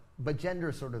home. But gender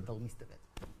is sort of the least of it.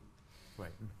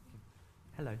 Great.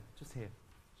 Hello, just here.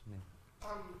 I've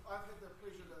had the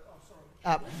pleasure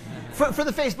to... For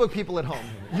the Facebook people at home,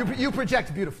 you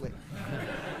project beautifully.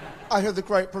 I had the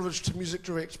great privilege to music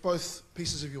direct both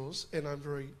pieces of yours, and I'm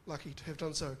very lucky to have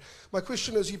done so. My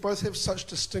question is, you both have such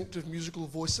distinctive musical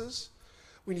voices.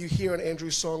 When you hear an Andrew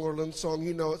song or a Lin song,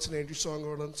 you know it's an Andrew song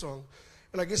or a Lin song.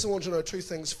 And I guess I want to know two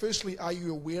things. Firstly, are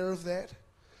you aware of that?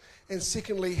 And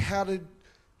secondly, how did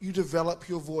you develop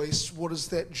your voice? What is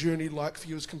that journey like for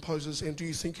you as composers, and do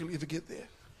you think you'll ever get there?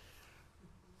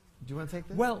 Do you want to take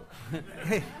this? Well,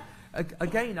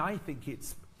 again, I think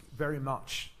it's very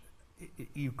much,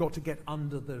 you've got to get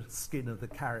under the skin of the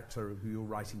character who you're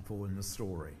writing for in the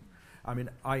story. I mean,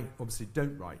 I obviously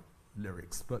don't write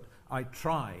lyrics, but I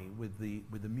try with the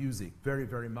music very,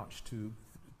 very much to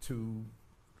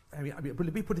I mean,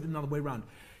 let me put it another way around.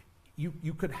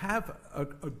 You could have a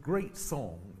great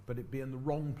song, but it be in the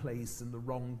wrong place and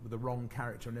with the wrong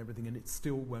character and everything, and it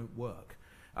still won't work.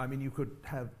 I mean, you could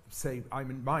have, say, I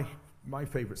mean, my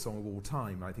favourite song of all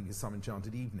time, I think, is Some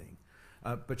Enchanted Evening.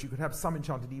 But you could have Some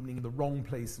Enchanted Evening in the wrong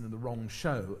place and in the wrong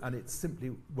show, and it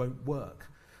simply won't work.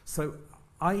 So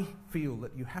I feel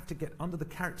that you have to get under the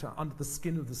character, under the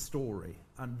skin of the story,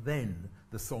 and then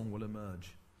the song will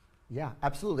emerge. Yeah,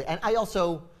 absolutely. And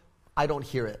I don't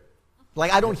hear it.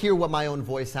 Like, I don't hear what my own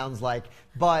voice sounds like,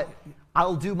 but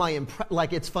I'll do my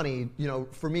like, it's funny, you know,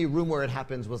 for me, Room Where It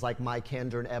Happens was like my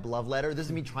Kander and Ebb love letter. This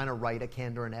is me trying to write a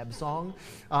Kander and Ebb song.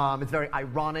 It's very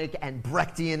ironic and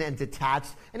Brechtian and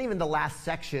detached, and even the last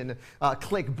section,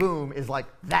 Click Boom, is like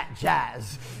that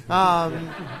jazz.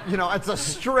 You know, it's a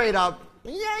straight up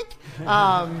yank.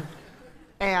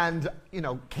 And, you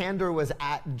know, John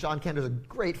Kander's a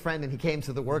great friend, and he came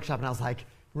to the workshop, and I was like,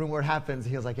 Room Where It Happens,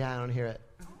 and he was like, yeah, I don't hear it.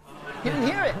 He didn't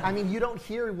hear it. I mean, you don't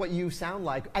hear what you sound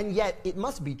like. And yet, it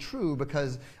must be true,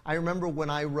 because I remember when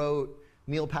I wrote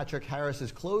Neil Patrick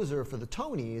Harris's Closer for the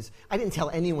Tonys, I didn't tell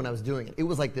anyone I was doing it. It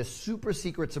was like this super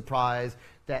secret surprise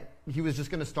that he was just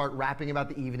going to start rapping about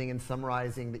the evening and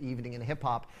summarizing the evening in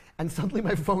hip-hop. And suddenly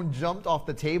my phone jumped off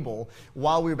the table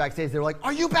while we were backstage. They were like,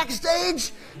 are you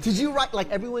backstage? Did you write?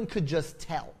 Like, everyone could just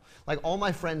tell. Like, all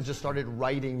my friends just started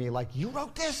writing me like, you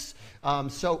wrote this?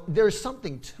 So there's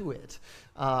something to it.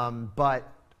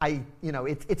 But you know,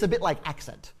 it's a bit like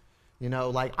accent. You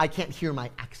know, like, I can't hear my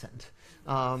accent.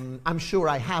 I'm sure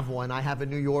I have one. I have a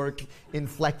New York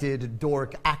inflected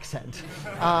dork accent.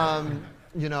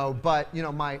 You know, but, you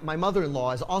know, my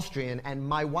mother-in-law is Austrian, and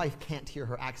my wife can't hear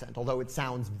her accent, although it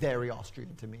sounds very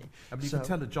Austrian to me. I mean, you can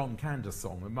tell a John Kander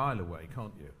song a mile away,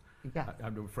 can't you? Yeah.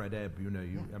 I'm Fred Ebb, you know,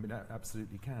 I mean,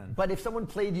 absolutely can. But if someone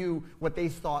played you what they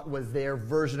thought was their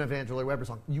version of an Lloyd Webber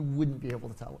song, you wouldn't be able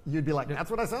to tell. You'd be like, that's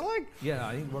what I sound like? Yeah,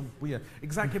 I think, well, yeah,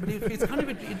 exactly. But it's kind of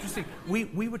interesting.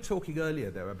 We were talking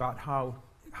earlier, though, about how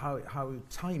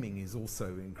timing is also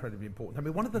incredibly important. I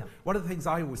mean, one of the things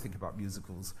I always think about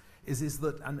musicals is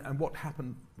that, and what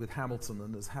happened with Hamilton,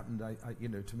 and has happened, you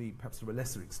know, to me, perhaps to a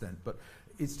lesser extent, but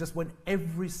it's just when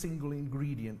every single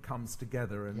ingredient comes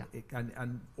together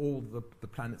and all the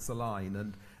planets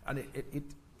align, and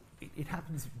it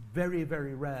happens very,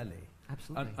 very rarely.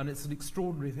 Absolutely. And it's an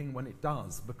extraordinary thing when it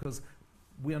does, because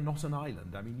we are not an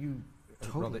island. I mean, you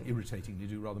rather irritatingly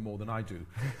do rather more than I do,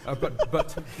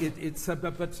 but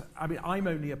I mean, I'm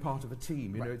only a part of a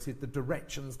team. You know, the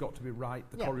direction's got to be right,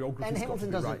 the choreography's got to be right. And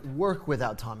Hamilton doesn't work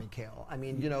without Tommy Kail. I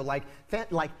mean, you know, like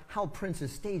Hal Prince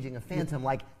is staging a Phantom,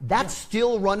 like that's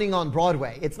still running on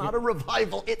Broadway. It's not a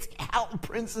revival. It's Hal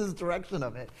Prince's direction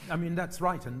of it. I mean, that's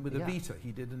right. And with Evita,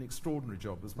 he did an extraordinary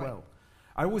job as well.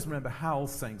 I always remember Hal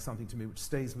saying something to me which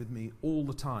stays with me all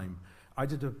the time. I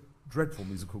did a dreadful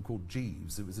musical called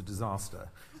Jeeves. It was a disaster.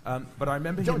 But I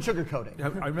remember him... Don't sugarcoat it.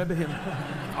 I remember him...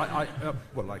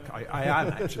 well, like, I am,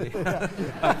 actually.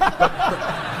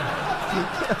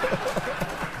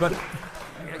 But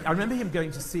I remember him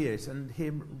going to see it and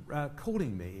him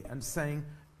calling me and saying,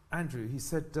 Andrew, he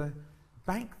said,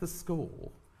 bank the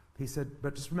score. He said,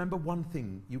 but just remember one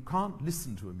thing. You can't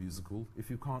listen to a musical if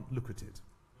you can't look at it.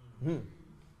 Mm.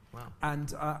 Wow.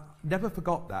 And never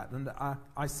forgot that. And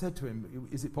I said to him,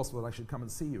 is it possible I should come and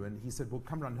see you? And he said, well,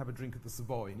 come round and have a drink at the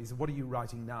Savoy. And he said, what are you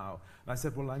writing now? And I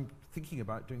said, well, I'm thinking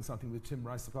about doing something with Tim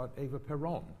Rice about Eva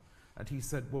Peron. And he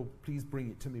said, well, please bring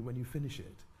it to me when you finish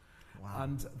it. Wow.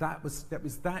 And that was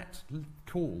that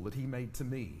call that he made to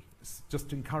me,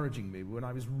 just encouraging me when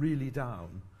I was really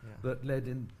down, that led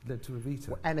to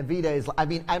Evita. And Evita is, I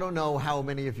mean, I don't know how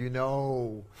many of you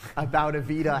know about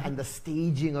Evita and the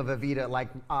staging of Evita. Like,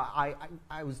 I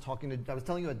was telling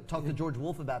you, I talked to George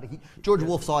Wolfe about it. George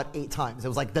Wolfe saw it 8 times. It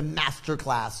was like the master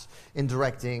class in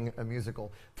directing a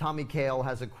musical. Tommy Kail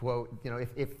has a quote, you know,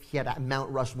 if he had a Mount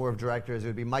Rushmore of directors, it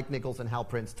would be Mike Nichols and Hal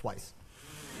Prince twice.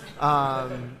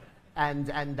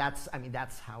 And that's, I mean,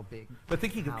 that's how big. But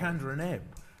thinking of Kander and Ebb,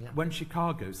 Yeah. when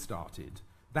Chicago started,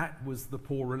 that was the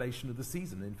poor relation of the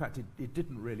season. In fact, it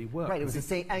didn't really work. Right, it was the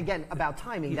same, and again, about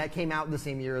timing, that came out the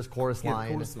same year as Chorus Yeah,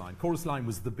 Line. Chorus Line. Chorus Line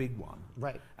was the big one.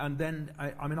 Right. And then,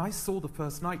 I mean, I saw the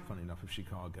first night, funny enough, of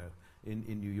Chicago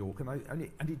in New York, and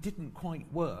it didn't quite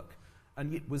work.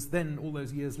 And it was then, all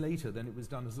those years later, then it was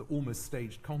done as an almost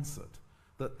staged concert.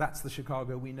 That's the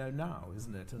Chicago we know now,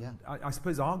 isn't it? And Yeah. I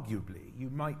suppose, arguably, you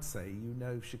might say you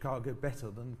know Chicago better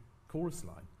than Chorus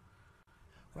Line.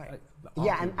 Right.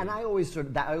 Yeah, and arguably. I always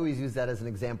I always use that as an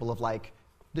example of like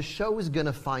the show is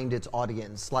gonna find its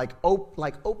audience. Like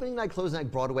opening night, closing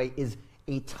night, Broadway is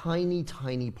a tiny,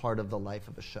 tiny part of the life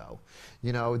of a show.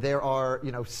 You know, there are,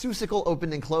 you know, Seussical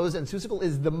opened and closed, and Seussical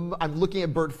is I'm looking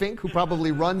at Bert Fink, who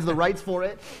probably runs the rights for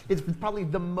it. It's probably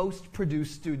the most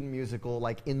produced student musical,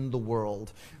 like, in the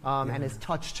world, and has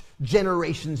touched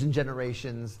generations and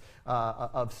generations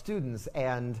of students.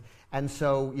 And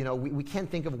so, you know, we can't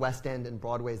think of West End and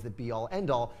Broadway as the be-all,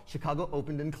 end-all. Chicago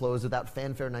opened and closed without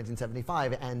fanfare in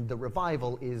 1975, and the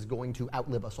revival is going to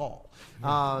outlive us all.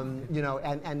 You know,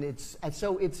 and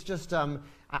so it's just, I'm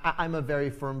a very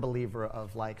firm believer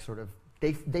of, like, sort of,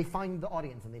 they find the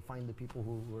audience and they find the people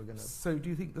who are going to... So do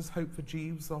you think there's hope for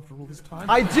Jeeves after all this time?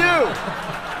 I do!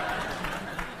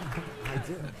 I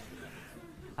do.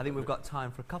 I think we've got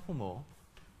time for a couple more.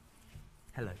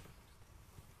 Hello.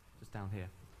 Just down here.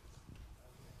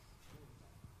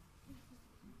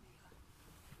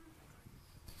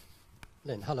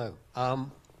 Lynn, hello.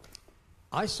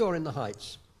 I saw In the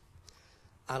Heights,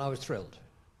 and I was thrilled.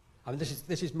 I mean,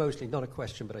 this is mostly not a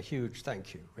question, but a huge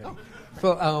thank you, really.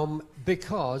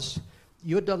 Because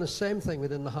you had done the same thing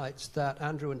with In the Heights that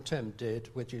Andrew and Tim did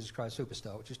with Jesus Christ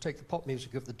Superstar, which is take the pop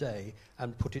music of the day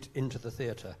and put it into the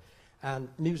theatre. And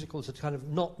musicals had kind of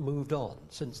not moved on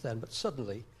since then, but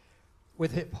suddenly,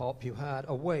 with hip-hop, you had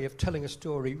a way of telling a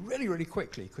story really, really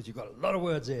quickly, because you got a lot of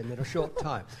words in a short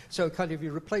time. So kind of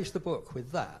you replaced the book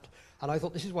with that. And I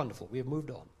thought, this is wonderful, we have moved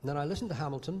on. And then I listened to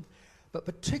Hamilton, but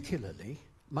particularly,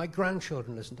 my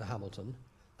grandchildren listen to Hamilton,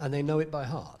 and they know it by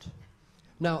heart.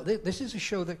 Now, this is a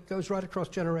show that goes right across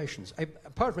generations.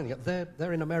 Apart from that,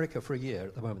 they're in America for a year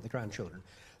at the moment, the grandchildren.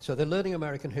 So they're learning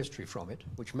American history from it,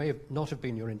 which may not have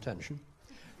been your intention.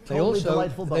 They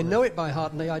know it by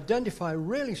heart, and they identify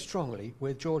really strongly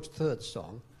with George III's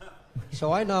song.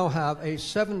 So I now have a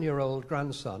 7-year-old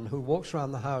grandson who walks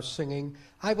around the house singing,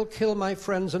 "I will kill my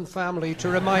friends and family to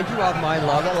remind you of my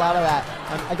love." I get a lot of that.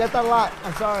 I get that a lot.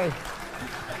 I'm sorry.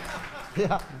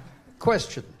 Yeah.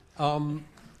 Question.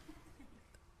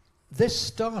 This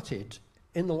started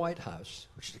in the White House,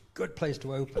 which is a good place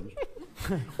to open.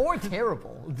 Or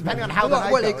terrible, depending on how the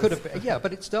night well, goes. it could have been. Yeah,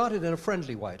 but it started in a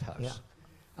friendly White House. Yeah.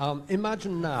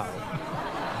 Imagine now.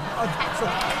 Oh,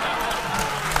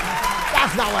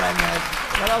 that's not what I meant,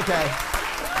 but okay.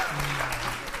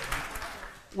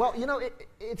 Well, you know,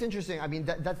 it's interesting. I mean,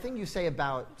 that thing you say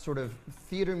about sort of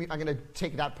theater, I'm going to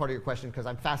take that part of your question because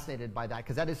I'm fascinated by that,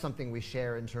 because that is something we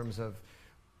share in terms of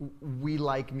we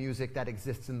like music that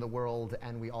exists in the world,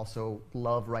 and we also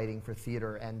love writing for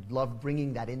theater and love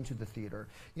bringing that into the theater.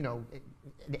 You know,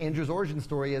 Andrew's origin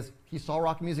story is he saw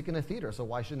rock music in a theater, so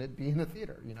why shouldn't it be in a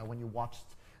theater? You know, when you watched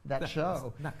that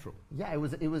show. Natural. Yeah, it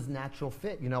was natural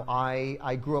fit. You know,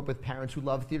 I grew up with parents who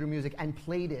loved theater music and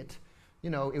played it. You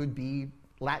know, it would be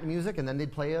Latin music, and then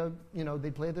they'd play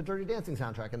the Dirty Dancing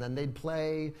soundtrack, and then they'd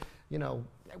play, you know,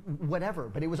 whatever.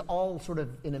 But it was all sort of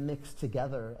in a mix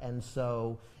together, and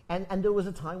so. And there was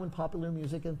a time when popular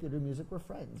music and theater music were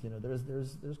friends. You know,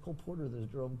 there's Cole Porter, there's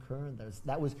Jerome Kern.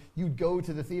 You'd go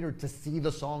to the theater to see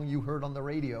the song you heard on the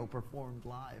radio performed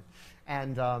live,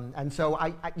 and so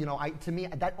to me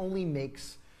that only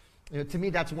makes, you know, to me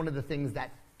that's one of the things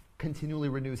that continually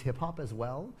renews hip hop as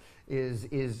well.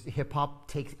 Is hip hop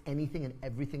takes anything and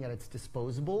everything at its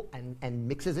disposal and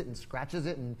mixes it and scratches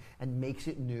it and makes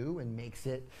it new and makes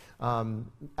it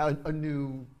a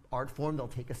new art form. They'll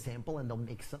take a sample and they'll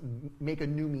make a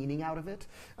new meaning out of it.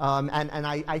 And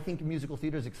I think musical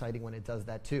theater is exciting when it does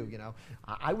that too. You know,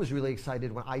 I was really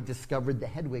excited when I discovered the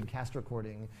Hedwig cast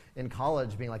recording in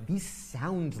college, being like, these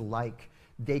sound like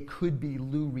they could be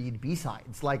Lou Reed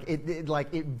B-sides. Like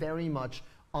it very much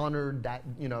honored that,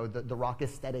 you know, the rock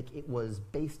aesthetic it was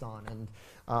based on,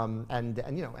 and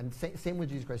you know, and same with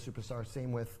Jesus Christ Superstar,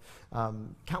 same with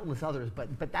countless others.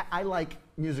 But that, I like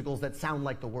musicals that sound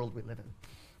like the world we live in.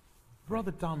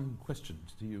 Rather dumb question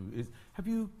to you is, have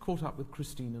you caught up with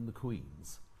Christine and the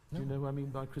Queens? No. Do you know what I mean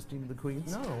by Christine and the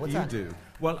Queens? No, what's that? You do.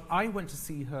 Well, I went to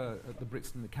see her at the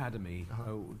Brixton Academy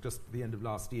just at the end of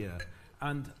last year,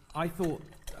 and I thought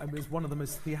it was one of the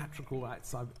most theatrical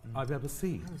acts I've ever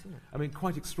seen. I mean,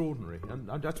 quite extraordinary.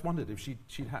 And I just wondered if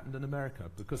she'd happened in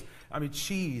America, because, I mean,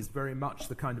 she is very much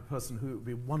the kind of person who it would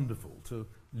be wonderful to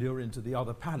lure into the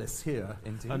other palace here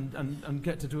and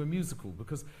get to do a musical,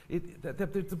 because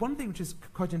the one thing which is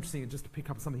quite interesting, just to pick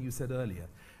up something you said earlier,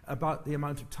 about the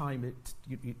amount of time it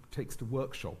takes to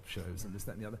workshop shows and this,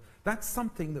 that and the other, that's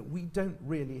something that we don't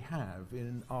really have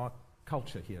in our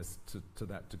culture here to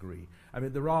that degree. I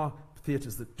mean, there are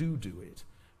theatres that do it,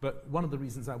 but one of the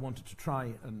reasons I wanted to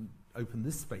try and open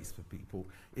this space for people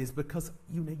is because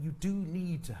you do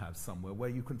need to have somewhere where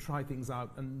you can try things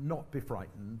out and not be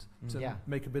frightened to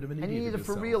make a bit of an idiot of yourself. And you need a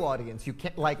for real audience. You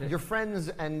can't, like, your friends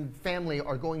and family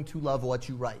are going to love what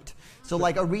you write. So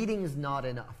like a reading is not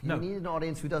enough. You need an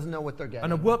audience who doesn't know what they're getting.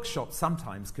 And a workshop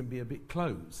sometimes can be a bit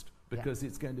closed because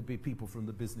it's going to be people from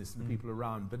the business and people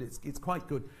around, but it's quite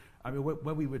good. I mean,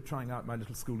 when we were trying out my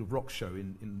little School of Rock show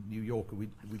in New York, we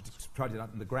tried it out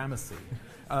in the Gramercy.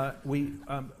 We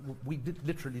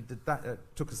literally did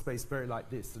that, took a space very like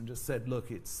this and just said,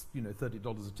 look, it's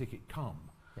 $30 a ticket, come.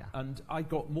 Yeah. And I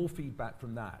got more feedback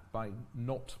from that by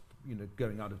not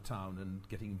going out of town and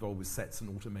getting involved with sets and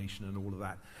automation and all of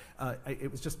that.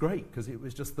 It was just great because it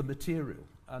was just the material.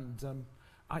 And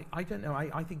I don't know,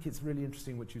 I think it's really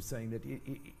interesting what you're saying, that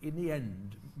in the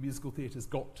end, musical theatre's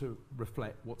got to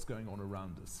reflect what's going on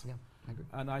around us. Yeah, I agree.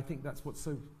 And I think that's what's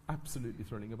so absolutely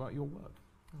thrilling about your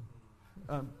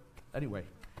work. Anyway.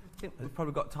 I think we've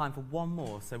probably got time for one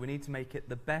more, so we need to make it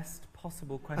the best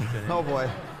possible question oh boy.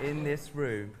 In this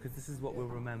room, because this is what we'll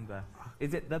remember.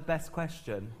 Is it the best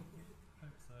question? I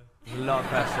hope so. There's a lot of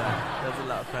pressure. There's a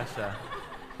lot of pressure.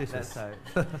 Let's hope.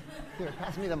 Here,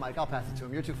 pass me the mic. I'll pass it to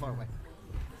him. You're too far away.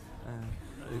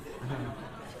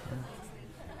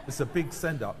 It's a big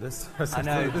send-up, this. I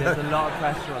know, there's a lot of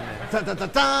pressure on this. Dun, dun, dun,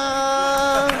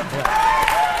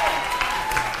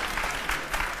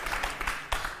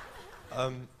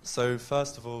 dun! So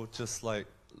first of all, just like,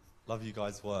 love you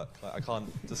guys' work. Like, I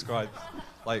can't describe,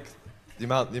 like, the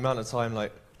amount of time,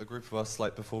 like, a group of us,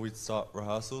 like, before we'd start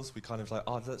rehearsals, we kind of like,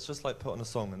 let's just like put on a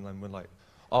song, and then we're like,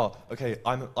 oh, okay,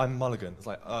 I'm Mulligan. It's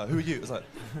like, who are you? It's like,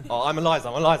 oh, I'm Eliza.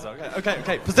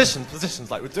 Okay, positions,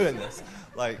 like, we're doing this.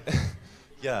 Like,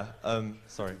 yeah,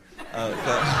 sorry.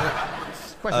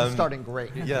 Question's starting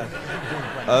great. Yeah.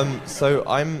 So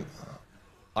I'm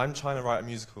trying to write a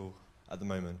musical at the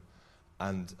moment,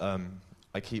 and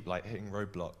I keep, like, hitting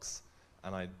roadblocks,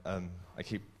 and I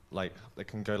keep, like, it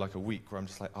can go, like, a week where I'm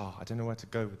just like, oh, I don't know where to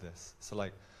go with this. So,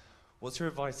 like, what's your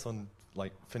advice on,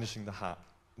 like, finishing the hat?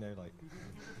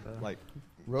 Like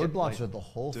roadblocks are the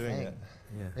whole thing.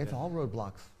 It's all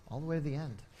roadblocks, all the way to the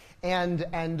end.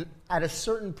 And at a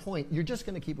certain point, you're just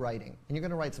going to keep writing, and you're going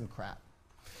to write some crap.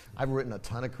 I've written a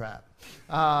ton of crap.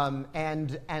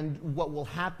 And what will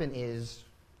happen is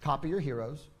copy your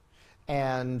heroes,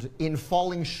 and in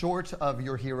falling short of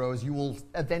your heroes, you will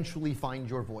eventually find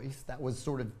your voice. That was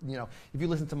sort of, if you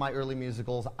listen to my early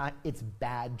musicals, it's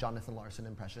bad Jonathan Larson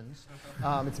impressions.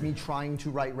 It's me trying to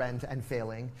write Rent and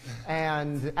failing.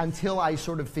 And until I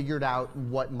sort of figured out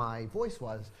what my voice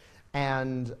was.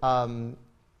 And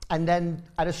then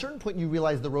at a certain point, you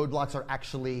realize the roadblocks are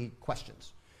actually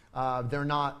questions. They're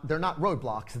not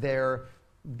roadblocks. They're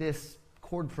this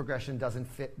chord progression doesn't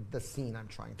fit the scene I'm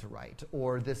trying to write,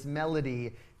 or this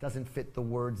melody doesn't fit the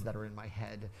words that are in my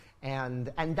head. And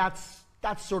that's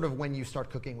sort of when you start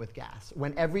cooking with gas.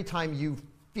 When every time you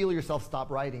feel yourself stop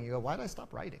writing, you go, why did I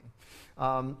stop writing?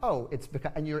 It's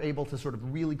because, and you're able to sort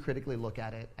of really critically look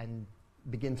at it and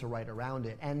begin to write around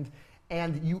it. And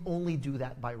you only do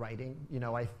that by writing.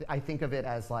 I think of it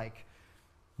as like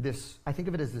this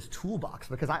toolbox,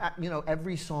 because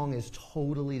every song is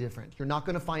totally different. You're not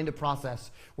going to find a process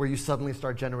where you suddenly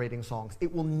start generating songs.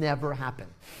 It will never happen.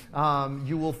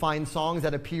 You will find songs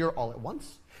that appear all at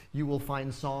once. You will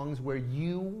find songs where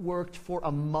you worked for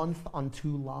a month on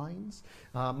 2 lines.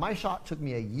 My shot took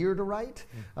me a year to write.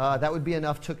 That would be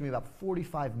enough. Took me about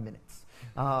 45 minutes.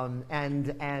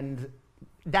 And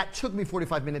that took me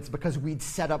 45 minutes because we'd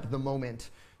set up the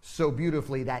moment so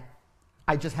beautifully that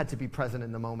I just had to be present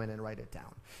in the moment and write it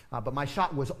down. But my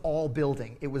shot was all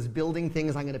building. It was building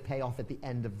things I'm going to pay off at the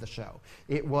end of the show.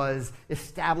 It was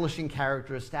establishing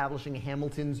character, establishing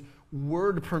Hamilton's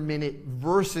word per minute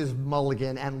versus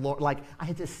Mulligan. And I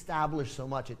had to establish so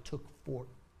much. It took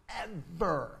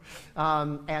forever.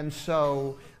 And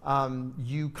so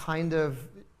you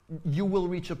will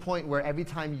reach a point where every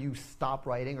time you stop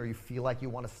writing or you feel like you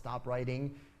want to stop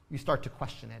writing, you start to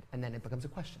question it. And then it becomes a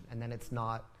question. And then it's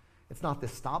not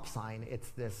this stop sign,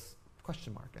 it's this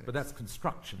Question mark. And But that's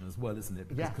construction as well, isn't it?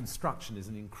 Because Yeah. construction is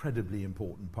an incredibly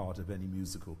important part of any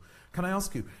musical. Can I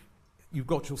ask you, you've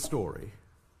got your story.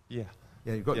 Yeah.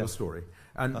 Yeah, you've got Yeah. your story.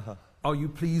 And Uh-huh. are you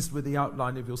pleased with the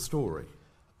outline of your story?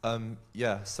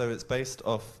 Yeah, so it's based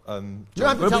off. you don't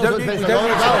have to tell us don't what it's need- based you on. don't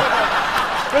Don't tell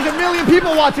us. There's a million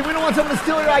people watching. We don't want someone to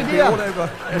steal your idea. All over.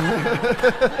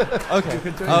 Okay.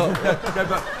 Go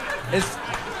back. It's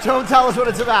Don't tell us what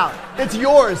it's about. It's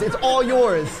yours. It's all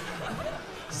yours.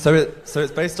 so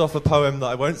it's based off a poem that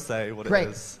I won't say what Great.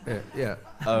 it is. Yeah.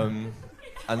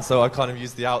 And so I kind of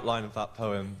used the outline of that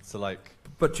poem to like.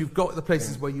 But you've got the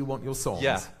places where you want your songs.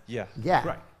 Yeah. Yeah.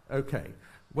 Right. Okay.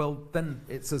 Well, then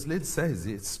it's as Liz says.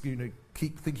 It's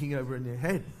keep thinking over in your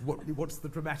head. What's the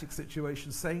dramatic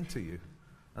situation saying to you,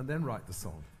 and then write the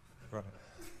song. Right.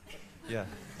 Yeah.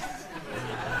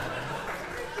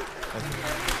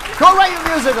 Go write your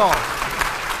musical.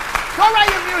 Go write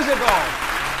your musical.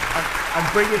 And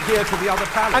bring it here to the other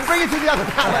palace. And bring it to the other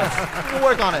palace. We'll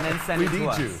work on And it. then send We it to need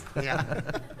us. you. Yeah.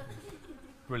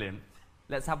 Brilliant.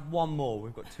 Let's have one more.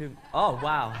 We've got two. Oh,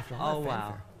 wow. Oh,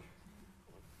 wow.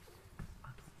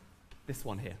 This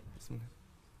one here.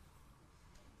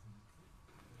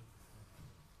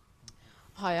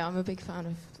 Hi, I'm a big fan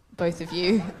of both of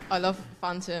you. I love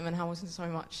Phantom and Hamilton so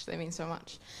much. They mean so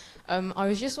much. I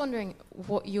was just wondering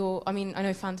what I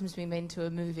know Phantom's been made into a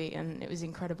movie and it was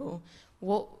incredible.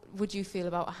 What would you feel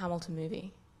about a Hamilton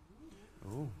movie?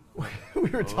 Ooh. We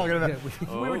were talking about. Yeah,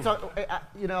 We were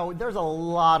talking. There's a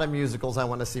lot of musicals I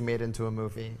want to see made into a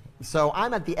movie. So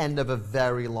I'm at the end of a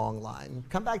very long line.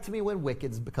 Come back to me when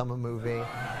Wicked's become a movie.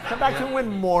 Come back to me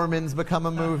when Mormons become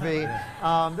a movie.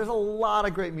 There's a lot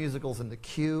of great musicals in the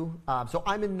queue. So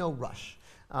I'm in no rush.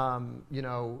 That's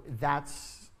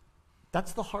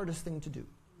the hardest thing to do,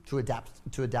 to adapt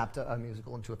a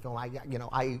musical into a film.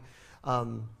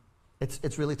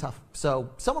 It's really tough. So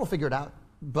someone will figure it out,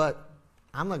 but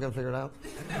I'm not going to figure it out.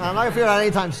 I'm not going to figure it out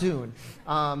anytime soon,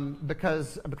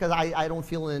 because I don't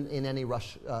feel in any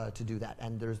rush to do that.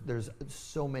 And there's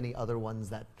so many other ones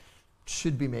that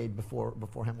should be made before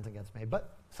Hamilton gets made.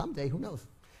 But someday, who knows?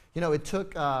 It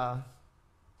took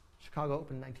Chicago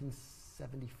opened in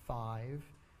 1975,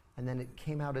 and then it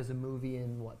came out as a movie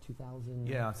in 2000.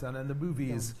 Yeah, and the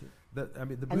movie is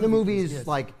the movie is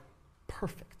like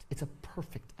perfect. It's a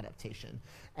perfect adaptation,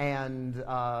 and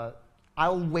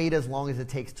I'll wait as long as it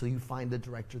takes till you find the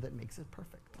director that makes it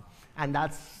perfect. And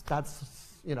that's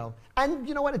and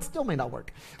you know what? It still may not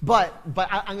work, but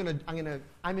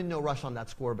I'm in no rush on that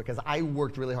score because I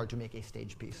worked really hard to make a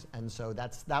stage piece, and so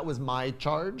that was my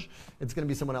charge. It's going to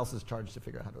be someone else's charge to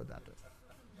figure out how to adapt it.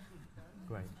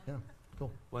 Great. Yeah.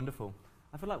 Cool. Wonderful.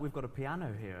 I feel like we've got a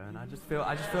piano here, and I just feel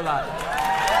like.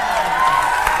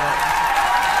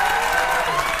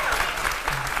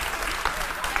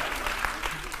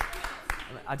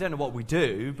 I don't know what we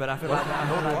do, but I feel like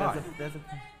there's a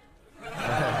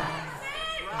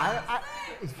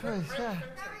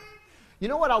You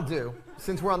know what I'll do,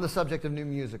 since we're on the subject of new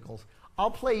musicals?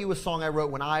 I'll play you a song I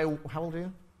wrote when how old are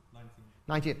you?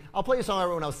 19. I'll play you a song I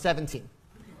wrote when I was 17.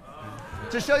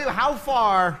 To show you how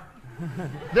far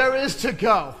there is to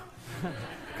go.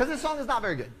 Because this song is not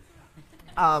very good.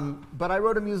 But I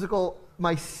wrote a musical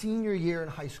my senior year in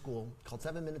high school called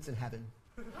 7 Minutes in Heaven.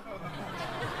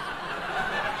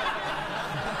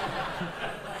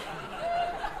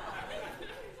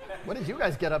 What did you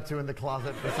guys get up to in the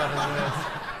closet for 7 minutes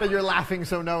that you're laughing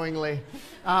so knowingly?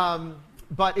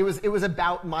 But it was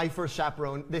about my first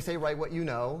chaperone. They say write what you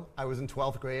know. I was in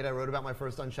 12th grade. I wrote about my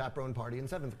first unchaperoned party in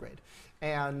 7th grade.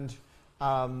 And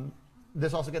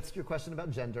this also gets to your question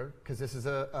about gender, because this is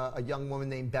a young woman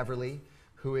named Beverly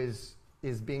who is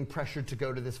being pressured to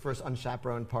go to this first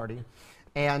unchaperoned party.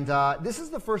 And this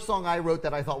is the first song I wrote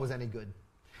that I thought was any good.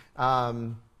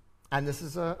 And this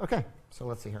is, okay, so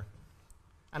let's see here.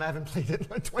 And I haven't played it in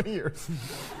like 20 years.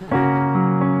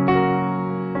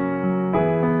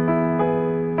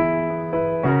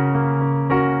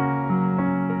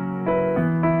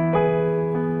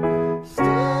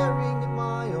 Staring in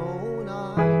my own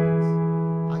eyes,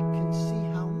 I can see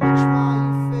how much my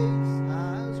face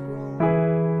has grown.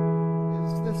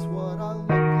 Is this what I look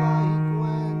like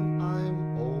when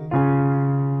I'm old?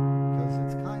 'Cause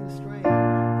it's kind of strange,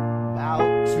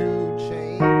 about to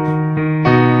change.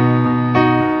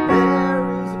 There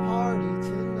is a party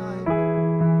tonight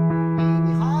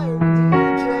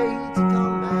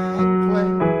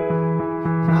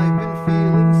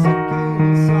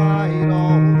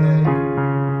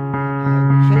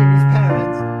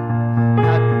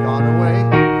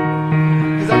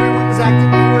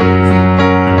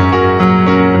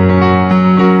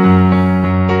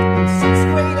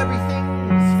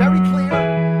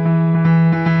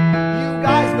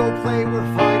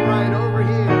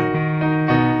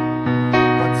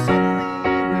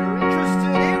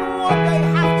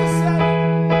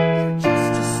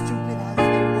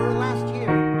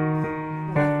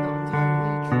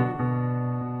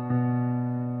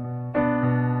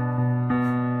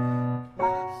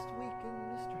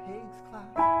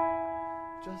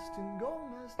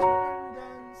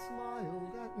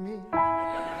me.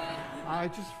 I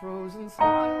just froze and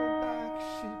smiled back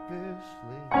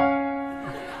sheepishly,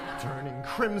 turning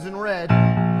crimson red, the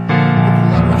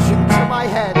blood rushing to my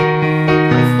head.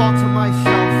 I thought to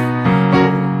myself,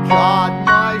 oh God,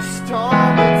 my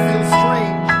stomach feels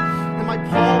strange, and my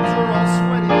palms are all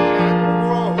sweaty and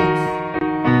gross.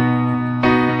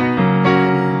 And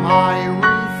my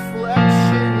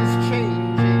reflection is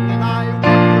changing, and I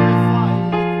wonder if I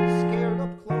look scared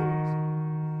up close,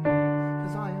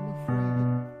 'cause I am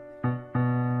afraid.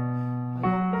 I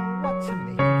don't know what to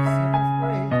make of 7th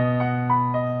grade.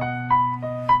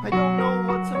 I don't know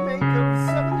what to make of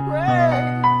 7th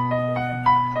grade.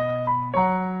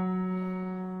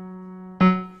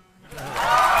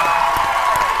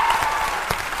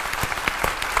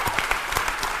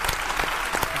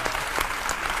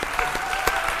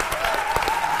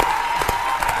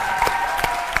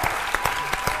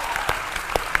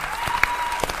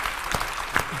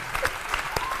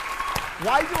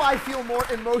 Why do I feel more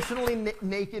emotionally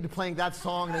naked playing that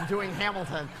song than doing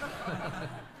Hamilton?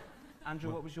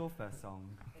 Andrew, what was your first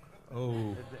song?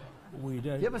 Oh, we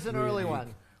don't. Give us an early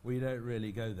one. We don't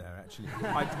really go there, actually.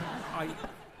 I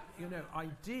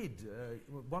did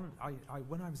when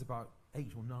I was about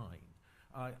 8 or 9.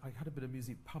 I had a bit of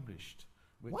music published,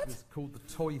 which was called the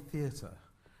Toy Theatre,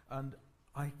 and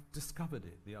I discovered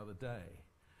it the other day.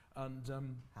 And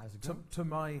how's it go? To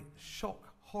my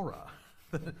shock horror,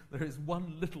 there is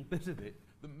one little bit of it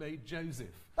that made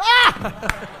Joseph.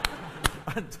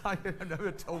 And I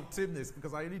never told Tim this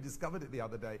because I only discovered it the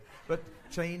other day. But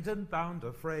chained and bound,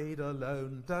 afraid,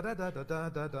 alone, da da da da da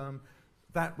da dum.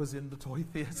 That was in the Toy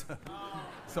Theatre.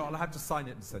 So I'll have to sign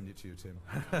it and send it to you, Tim.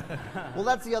 Well,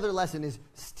 that's the other lesson: is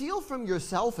steal from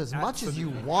yourself as much as you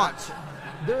want.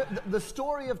 The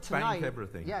story of tonight. Bank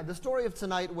everything. Yeah, the story of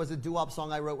tonight was a doo-wop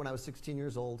song I wrote when I was 16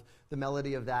 years old. The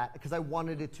melody of that, because I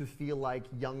wanted it to feel like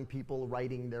young people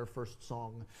writing their first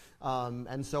song,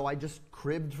 and so I just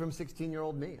cribbed from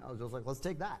 16-year-old me. I was just like, let's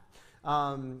take that.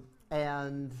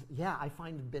 And yeah, I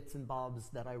find bits and bobs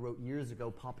that I wrote years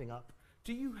ago popping up.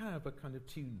 Do you have a kind of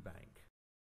tune bank?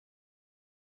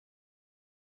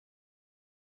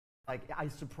 Like, I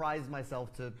surprised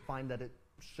myself to find that it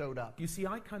showed up. You see,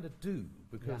 I kind of do,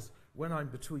 because when I'm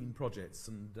between projects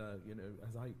and,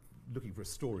 as I'm looking for a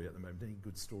story at the moment, any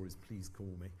good stories, please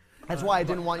call me. That's why I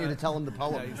didn't want you to tell him the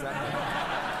poem. Yeah, exactly.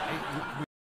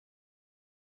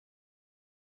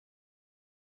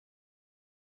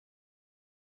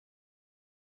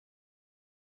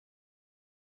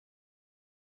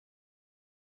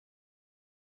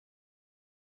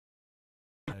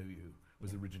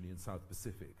 Was originally in South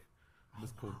Pacific.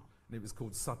 It was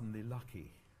called Suddenly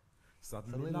Lucky.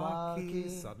 Suddenly lucky,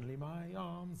 suddenly my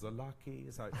arms are lucky,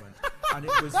 is how it went. and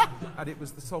it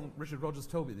was the song, Richard Rodgers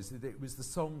told me this, it was the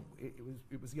song,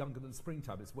 it was Younger Than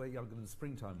Springtime, it's way younger than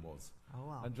Springtime was. Oh,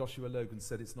 wow. And Joshua Logan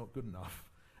said it's not good enough.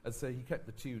 And so he kept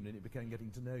the tune and it became Getting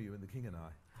to Know You and The King and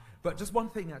I. But just one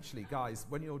thing actually, guys,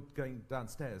 when you're going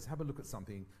downstairs, have a look at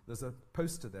something. There's a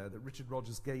poster there that Richard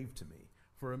Rodgers gave to me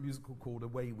for a musical called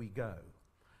Away We Go.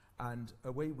 And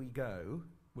Away We Go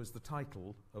was the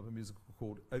title of a musical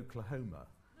called Oklahoma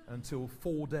until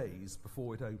 4 days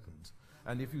before it opened.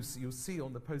 And if you'll see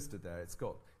on the poster there, it's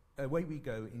got Away We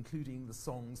Go, including the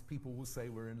songs People Will Say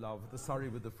We're in Love, The Surrey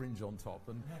with the Fringe on Top,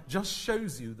 and just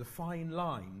shows you the fine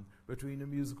line between a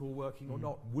musical working or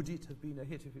not. Would it have been a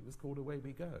hit if it was called Away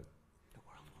We Go? The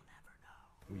world will never know.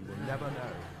 We will never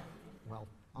know. Well,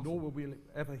 awesome. Nor will we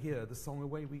ever hear the song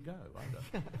Away We Go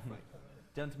either.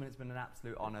 Gentlemen, it's been an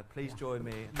absolute honour. Please join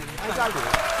me. Thank you.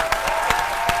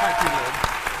 Thank you, Lynn.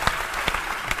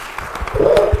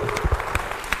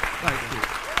 Thank you.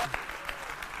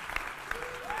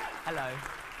 Hello.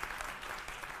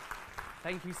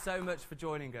 Thank you so much for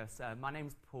joining us. My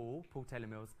name's Paul Taylor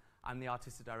Mills. I'm the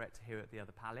artistic director here at the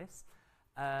Other Palace.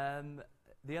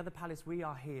 The Other Palace, we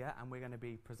are here and we're going to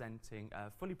be presenting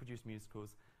fully produced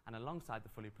musicals, and alongside the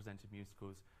fully presented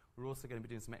musicals, we're also going to be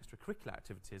doing some extracurricular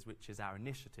activities, which is our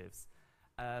initiatives.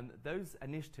 Those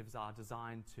initiatives are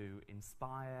designed to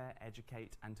inspire,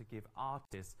 educate, and to give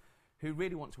artists who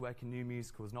really want to work in new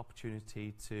musicals an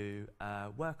opportunity to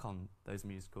work on those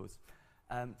musicals.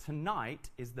 Tonight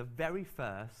is the very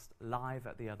first live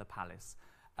at the Other Palace,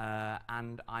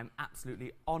 and I'm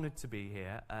absolutely honoured to be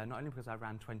here, not only because I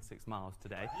ran 26 miles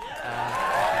today,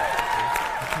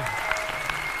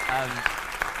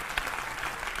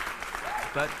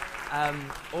 but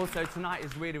also tonight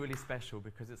is really, really special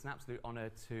because it's an absolute honour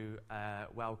to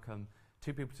welcome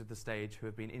two people to the stage who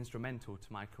have been instrumental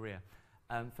to my career.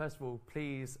 First of all,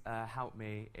 please help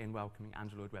me in welcoming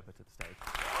Lloyd Webber to the stage.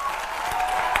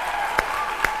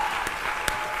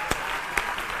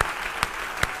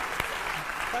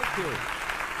 you. Welcome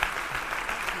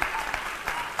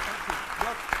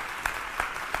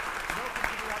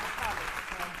to the other palace.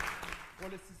 Well,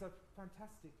 this is a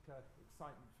fantastic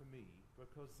excitement for me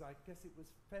because I guess it was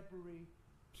February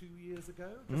 2 years ago.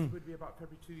 This would be about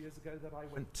February 2 years ago that I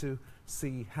went to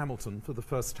see Hamilton for the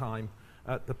first time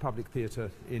at the Public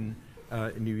Theatre in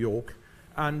New York,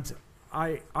 and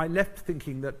I left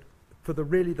thinking that for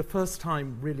the first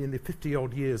time really in the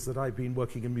 50-odd years that I've been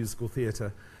working in musical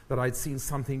theatre, that I'd seen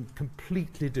something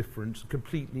completely different,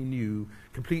 completely new,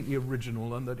 completely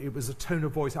original, and that it was a tone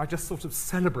of voice I just sort of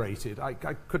celebrated. I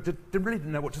didn't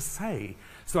know what to say.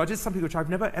 So I did something which I've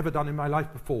never ever done in my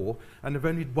life before, and have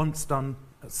only once done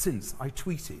since. I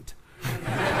tweeted.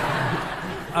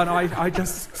 And I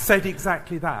just said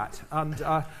exactly that. And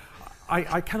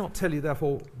I cannot tell you,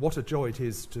 therefore, what a joy it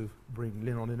is to bring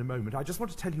Lynn on in a moment. I just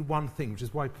want to tell you one thing, which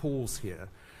is why Paul's here,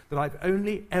 that I've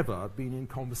only ever been in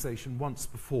conversation once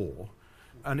before,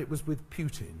 and it was with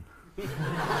Putin.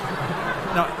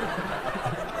 Now,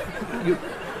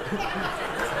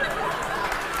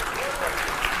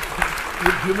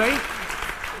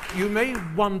 you may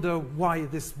wonder why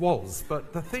this was,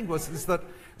 but the thing is that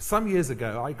some years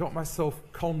ago I got myself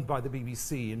conned by the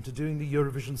BBC into doing the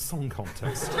Eurovision Song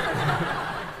Contest.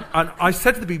 And I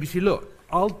said to the BBC, look,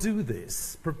 I'll do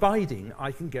this, providing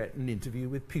I can get an interview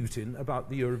with Putin about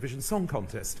the Eurovision Song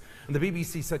Contest. And the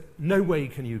BBC said, no way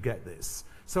can you get this.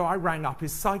 So I rang up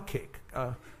his sidekick,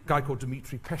 a guy called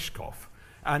Dmitry Peskov,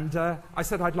 and I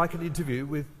said I'd like an interview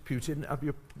with Putin,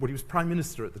 when he was Prime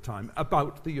Minister at the time,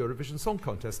 about the Eurovision Song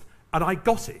Contest. And I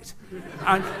got it.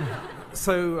 And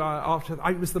so after that,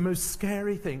 it was the most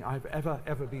scary thing I've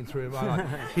ever been through in my life.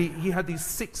 He had these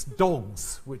 6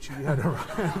 dogs, which he had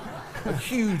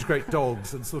huge, great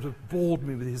dogs, and sort of bored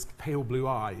me with his pale blue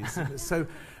eyes. So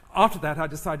after that, I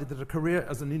decided that a career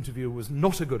as an interviewer was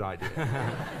not a good idea.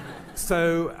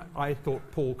 So I thought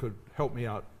Paul could help me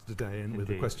out today and with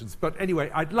the questions. But anyway,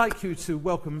 I'd like you to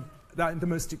welcome the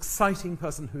most exciting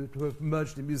person who have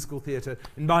emerged in musical theatre,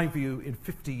 in my view, in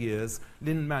 50 years,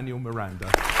 Lin-Manuel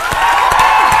Miranda.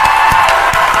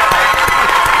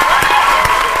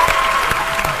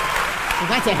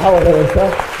 That's a hell of an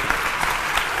intro.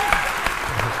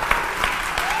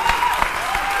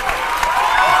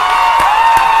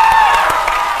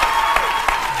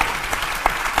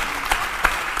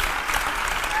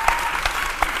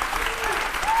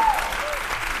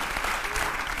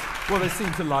 Well, they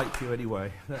seem to like you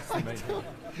anyway. That's the main thing.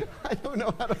 I don't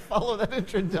know how to follow that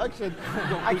introduction.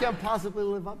 I can't possibly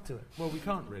live up to it. Well, we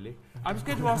can't really. I was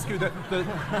going to ask you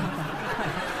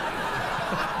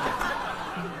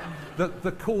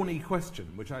the corny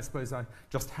question, which I suppose I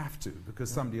just have to,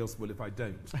 because somebody else will if I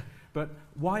don't. But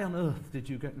why on earth did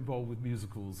you get involved with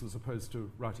musicals as opposed to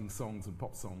writing songs and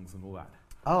pop songs and all that?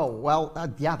 Oh, well,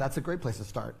 yeah, that's a great place to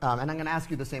start. And I'm going to ask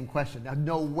you the same question. Now,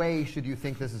 no way should you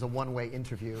think this is a one-way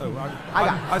interview. Oh,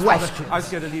 I got questions. I was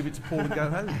going to leave it to Paul and go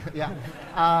home. Yeah.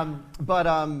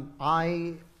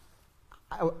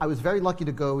 I was very lucky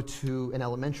to go to an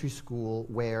elementary school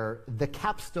where the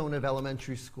capstone of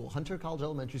elementary school, Hunter College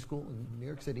Elementary School in New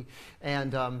York City,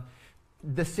 and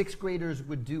the 6th graders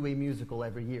would do a musical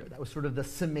every year. That was sort of the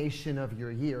summation of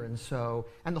your year, and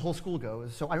the whole school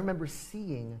goes. So I remember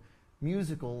seeing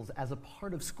musicals as a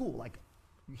part of school, like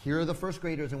here are the 1st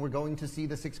graders and we're going to see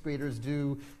the 6th graders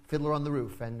do Fiddler on the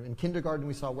Roof, and in kindergarten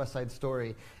we saw West Side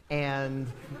Story, and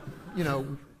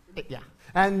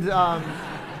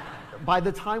by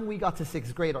the time we got to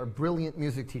 6th grade, our brilliant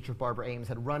music teacher Barbara Ames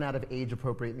had run out of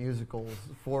age-appropriate musicals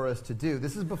for us to do.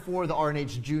 This is before the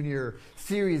R&H Junior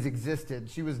series existed.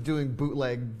 She was doing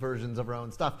bootleg versions of her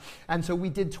own stuff, and so we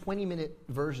did 20-minute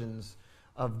versions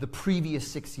of the previous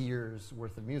 6 years'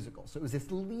 worth of musicals. So it was this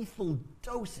lethal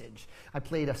dosage. I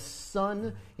played a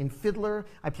son in Fiddler.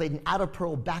 I played an Ada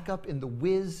Pearl backup in The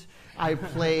Wiz. I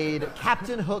played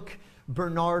Captain Hook,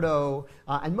 Bernardo,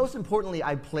 and most importantly,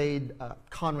 I played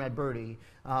Conrad Birdie.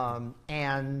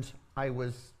 And I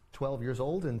was 12 years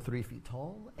old and 3 feet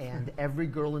tall, and every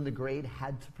girl in the grade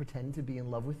had to pretend to be in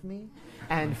love with me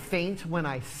and faint when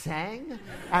I sang,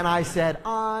 and I said,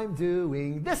 I'm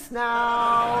doing this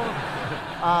now.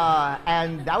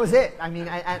 And that was it. I mean,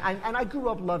 and I grew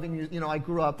up loving, I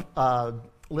grew up,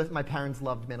 my parents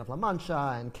loved Men of La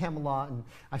Mancha and Camelot, and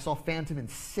I saw Phantom in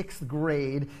 6th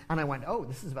grade, and I went, oh,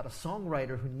 this is about a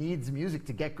songwriter who needs music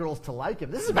to get girls to like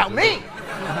him. This is about me!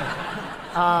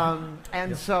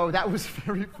 So that was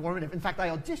very formative. In fact, I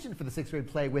auditioned for the 6th grade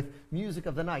play with Music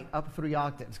of the Night up 3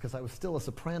 octaves, because I was still a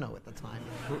soprano at the time.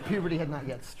 Puberty had not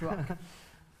yet struck.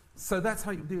 So that's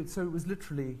how you do it. So it was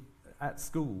literally at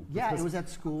school. Yeah, it was at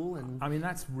school, and I mean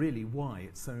that's really why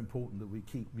it's so important that we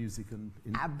keep music in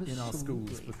our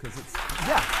schools, because it's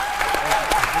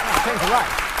changed a lot.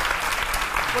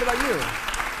 What about you?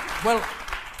 Well,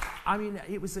 I mean,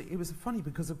 it was funny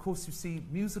because, of course, you see,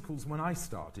 musicals when I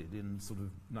started in sort of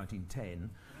 1910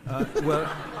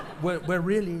 were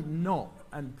really not,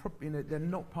 and they're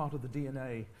not part of the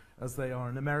DNA as they are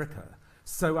in America.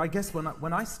 So I guess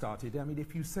when I started, I mean,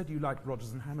 if you said you liked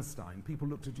Rodgers and Hammerstein, people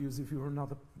looked at you as if you were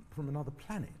from another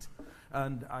planet.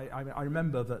 And I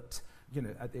remember that, you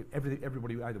know,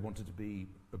 everybody either wanted to be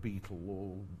a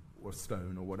Beatle or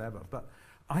Stone or whatever, but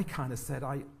I kind of said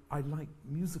I like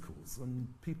musicals, and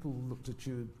people looked at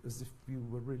you as if you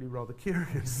were really rather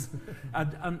curious.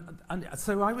 and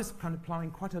so I was kind of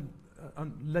ploughing quite a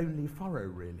lonely furrow,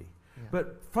 really. Yeah.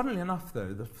 But funnily enough,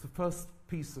 though, the first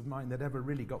piece of mine that ever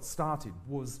really got started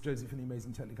was Josephine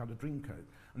Amazing Technicolor Dreamcoat,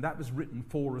 and that was written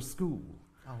for a school.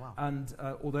 Oh, wow. And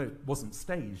although it wasn't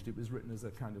staged, it was written as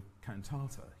a kind of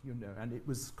cantata, you know, and it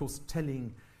was, of course,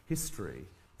 telling history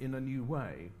in a new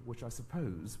way, which I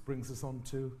suppose brings us on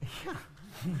to... Yeah.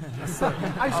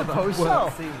 I suppose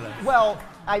so. Well,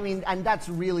 I mean, and that's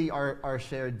really our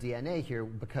shared DNA here,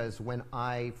 because when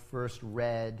I first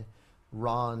read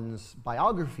Ron's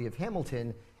biography of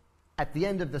Hamilton, at the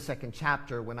end of the second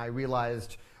chapter, when I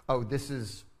realized, oh, this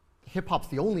is... hip-hop's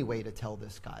the only way to tell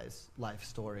this guy's life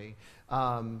story,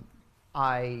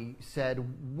 I said,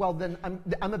 well, then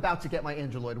I'm about to get my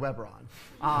Andrew Lloyd Webber on.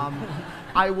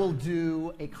 I will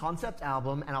do a concept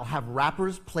album, and I'll have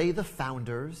rappers play the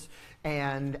founders,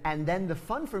 and then the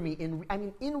fun for me,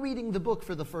 in reading the book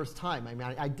for the first time, I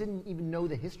mean, I didn't even know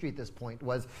the history at this point,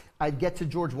 was I'd get to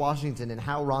George Washington and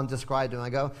how Ron described him, and I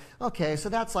go, okay, so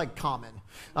that's like common.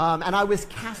 And I was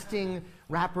casting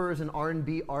rappers and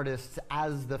R&B artists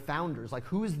as the founders, like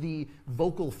who's the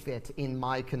vocal fit in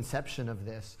my conception of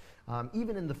this,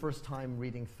 even in the first time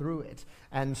reading through it.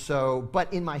 And so,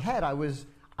 but in my head, I was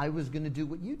going to do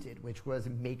what you did, which was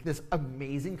make this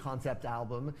amazing concept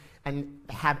album and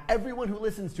have everyone who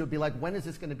listens to it be like, when is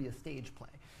this going to be a stage play?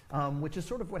 Which is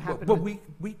sort of what happened. Well,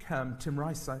 Tim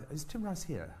Rice, is Tim Rice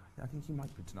here? I think he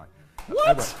might be tonight.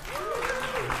 What?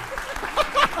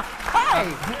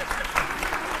 Hey!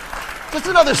 Just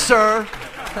another sir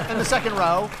in the second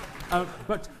row.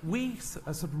 But we sort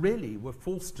of really were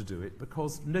forced to do it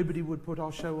because nobody would put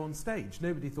our show on stage.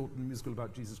 Nobody thought a musical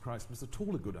about Jesus Christ was at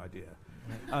all a good idea.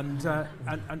 And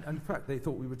in fact, they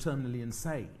thought we were terminally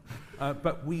insane.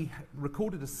 But we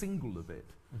recorded a single of it,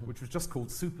 which was just called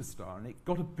Superstar, and it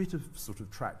got a bit of sort of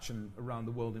traction around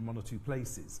the world in one or two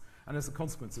places. And as a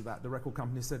consequence of that, the record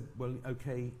company said, well,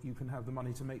 okay, you can have the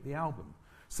money to make the album.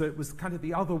 So it was kind of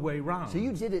the other way round. So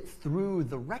you did it through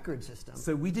the record system.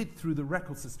 So we did through the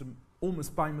record system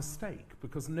almost by mistake,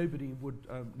 because nobody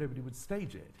would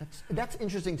stage it. That's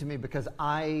interesting to me, because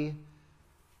I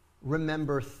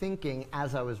remember thinking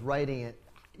as I was writing it,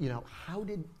 you know, how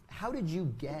did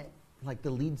you get like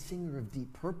the lead singer of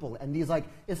Deep Purple and these like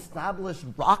established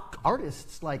rock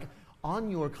artists like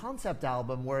on your concept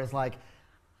album, whereas like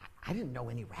I didn't know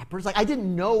any rappers. Like, I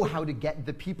didn't know how to get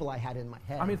the people I had in my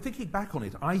head. I mean, thinking back on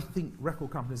it, I think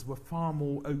record companies were far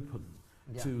more open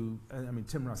to... I mean,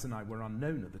 Tim Rice and I were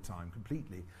unknown at the time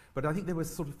completely, but I think they were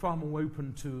sort of far more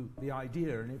open to the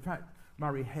idea. And in fact,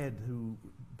 Murray Head, who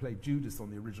played Judas on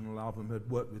the original album, had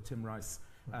worked with Tim Rice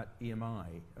at EMI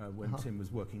when Tim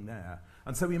was working there.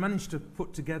 And so we managed to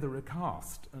put together a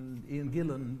cast, and Ian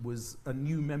Gillan was a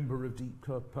new member of Deep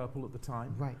Purple at the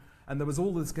time. Right. And there was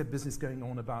all this good business going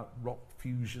on about rock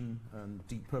fusion, and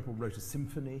Deep Purple wrote a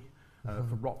symphony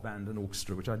for rock band and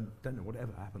orchestra, which I don't know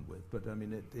whatever happened with, but I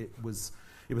mean it was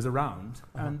around,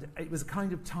 and it was a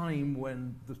kind of time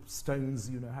when the Stones,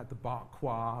 you know, had the Bach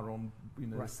Choir on, you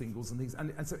know, singles and things,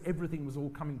 and so everything was all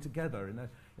coming together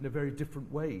in a very different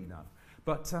way now.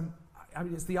 But I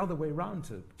mean, it's the other way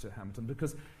around to Hamilton,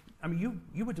 because I mean,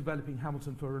 you were developing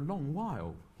Hamilton for a long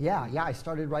while. Yeah, I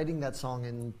started writing that song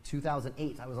in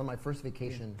 2008. I was on my first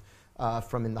vacation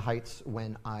from In the Heights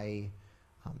when I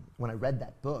read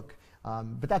that book.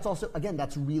 But that's also, again,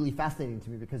 that's really fascinating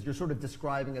to me, because you're sort of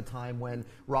describing a time when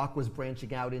rock was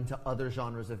branching out into other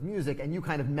genres of music, and you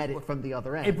kind of met it from the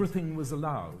other end. Everything was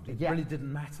allowed. It really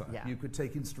didn't matter. You could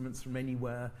take instruments from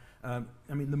anywhere,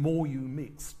 I mean, the more you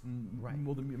mixed,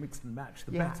 more than you mixed and matched,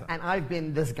 the better. And I've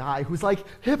been this guy who's like,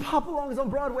 hip-hop belongs on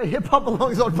Broadway, hip-hop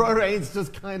belongs on Broadway. It's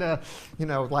just kind of, you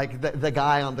know, like the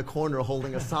guy on the corner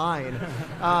holding a sign.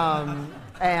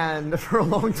 And for a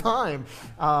long time,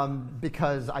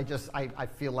 because I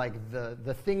feel like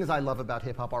the things I love about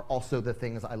hip-hop are also the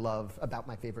things I love about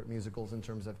my favorite musicals in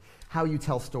terms of how you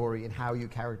tell story and how you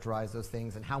characterize those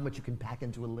things and how much you can pack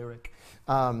into a lyric.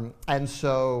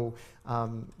 So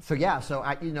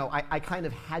I kind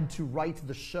of had to write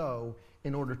the show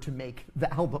in order to make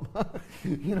the album.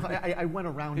 You know, I went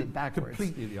around it backwards.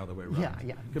 Completely the other way around.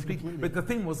 Yeah. Completely. But the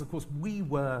thing was, of course, we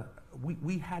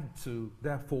had to,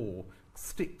 therefore,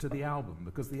 stick to the album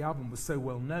because the album was so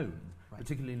well known,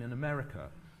 particularly in America,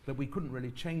 that we couldn't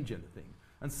really change anything.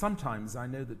 And sometimes I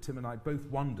know that Tim and I both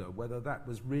wonder whether that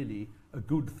was really a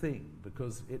good thing,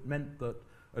 because it meant that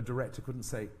a director couldn't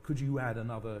say, could you add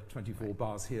another 24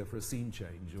 bars here for a scene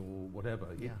change or whatever.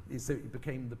 So it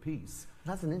became the piece.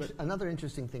 That's another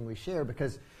interesting thing we share,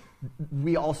 because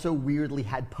we also weirdly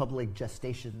had public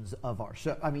gestations of our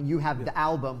show. I mean, you have the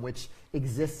album, which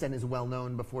exists and is well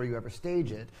known before you ever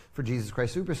stage it, for Jesus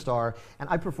Christ Superstar, and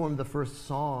I performed the first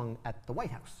song at the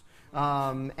White House.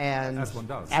 And as one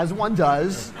does. As one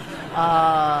does,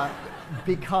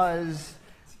 because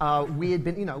we had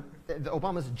been, you know, the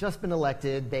Obamas had just been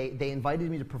elected. They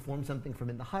invited me to perform something from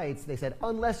In the Heights. They said,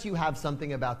 unless you have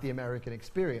something about the American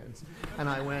experience. And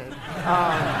I went,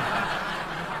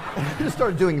 I just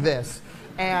started doing this.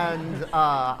 And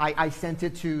I sent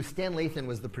it to Stan Lathan,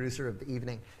 was the producer of the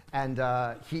evening. And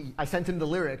I sent him the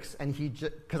lyrics, and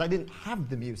because I didn't have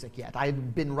the music yet. I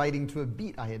had been writing to a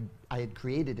beat I had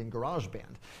created in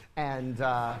GarageBand. And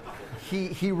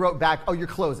he wrote back, oh, you're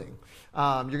closing.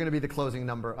 You're going to be the closing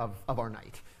number of our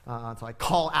night. So I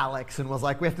call Alex and was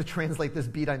like, we have to translate this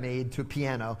beat I made to a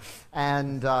piano,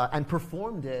 and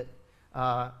performed it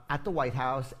at the White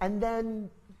House. And then,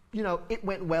 you know, it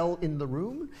went well in the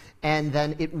room, and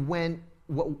then it went,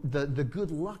 the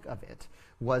good luck of it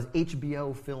was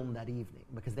HBO filmed that evening,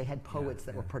 because they had poets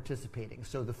that were participating.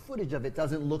 So the footage of it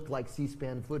doesn't look like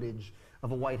C-SPAN footage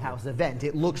of a White House event.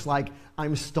 It looks like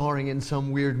I'm starring in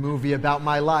some weird movie about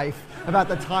my life, about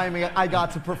the time I got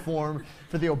to perform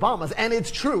for the Obamas. And it's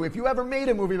true. If you ever made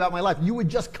a movie about my life, you would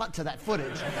just cut to that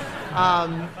footage.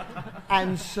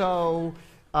 And so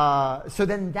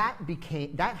then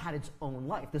that had its own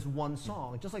life, this one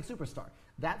song, just like Superstar.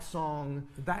 That song...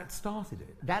 That started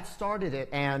it. That started it,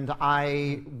 and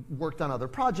I worked on other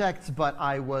projects, but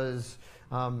I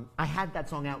had that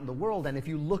song out in the world, and if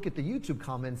you look at the YouTube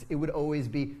comments, it would always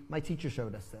be, my teacher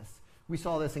showed us this. We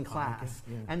saw this in class.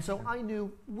 And so I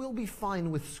knew, we'll be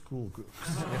fine with school groups.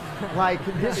 Like,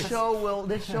 this show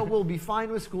will be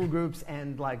fine with school groups,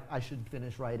 and like, I should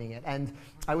finish writing it. And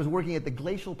I was working at the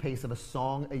glacial pace of a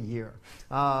song a year.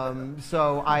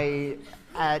 So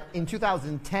in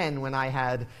 2010, when I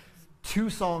had 2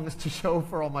 songs to show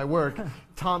for all my work,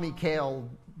 Tommy Kail,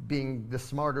 being the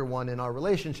smarter one in our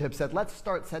relationship, said, let's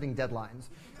start setting deadlines.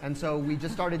 And so we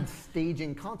just started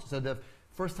staging concerts. So the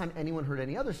first time anyone heard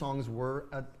any other songs were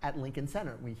at Lincoln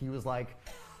Center. He was like,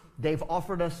 they've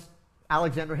offered us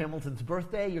Alexander Hamilton's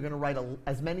birthday. You're going to write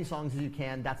as many songs as you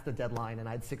can. That's the deadline. And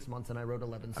I had 6 months, and I wrote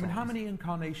 11 songs. I mean, how many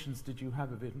incarnations did you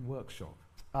have of it in workshop?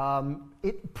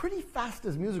 Pretty fast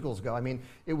as musicals go. I mean,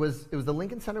 it was the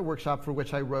Lincoln Center workshop for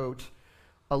which I wrote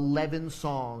 11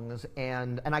 songs,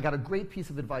 and I got a great piece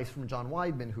of advice from John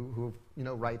Weidman, who you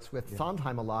know, writes with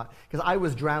Sondheim a lot, because I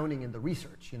was drowning in the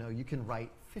research. You know, you can write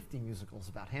 50 musicals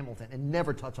about Hamilton and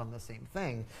never touch on the same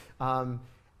thing.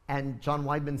 And John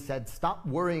Weidman said, stop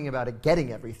worrying about it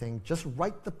getting everything, just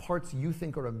write the parts you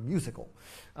think are a musical.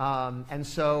 And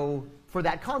so for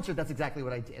that concert, that's exactly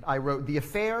what I did. I wrote The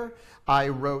Affair, I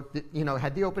wrote,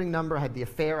 had the opening number, I had The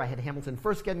Affair, I had Hamilton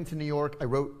first getting to New York, I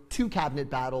wrote 2 cabinet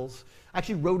battles, I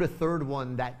actually wrote a 3rd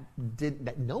one that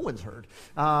no one's heard,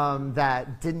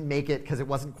 that didn't make it because it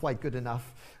wasn't quite good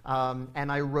enough.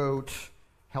 And I wrote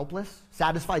Helpless.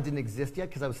 Satisfied didn't exist yet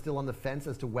because I was still on the fence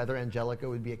as to whether Angelica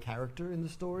would be a character in the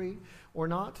story or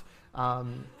not.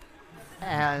 And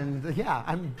yeah,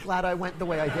 I'm glad I went the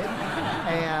way I did.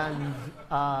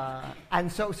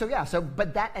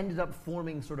 But that ended up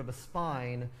forming sort of a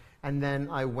spine, and then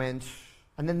and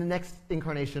then the next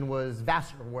incarnation was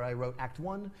Vassar, where I wrote Act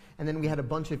 1, and then we had a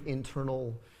bunch of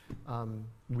internal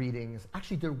readings.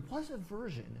 Actually, there was a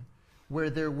version where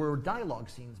there were dialogue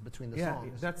scenes between the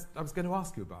songs. I was going to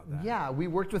ask you about that. Yeah, we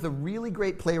worked with a really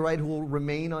great playwright who will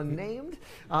remain unnamed,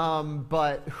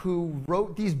 but who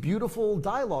wrote these beautiful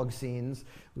dialogue scenes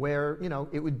where,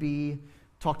 it would be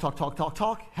talk, talk, talk, talk,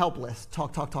 talk, helpless,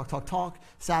 talk, talk, talk, talk, talk,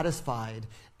 satisfied.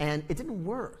 And it didn't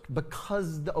work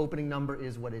because the opening number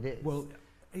is what it is. Well,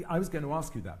 I was going to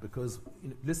ask you that because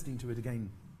listening to it again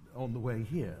on the way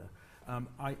here,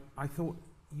 I thought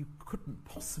you couldn't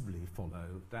possibly follow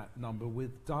that number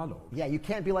with dialogue. Yeah, you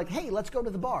can't be like, hey, let's go to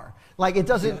the bar. Like, it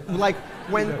doesn't, like,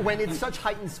 when it's such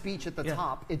heightened speech at the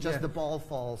top, it just, the ball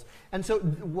falls. And so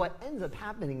what ends up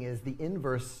happening is the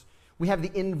inverse, we have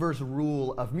the inverse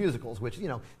rule of musicals, which,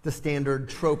 the standard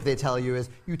trope they tell you is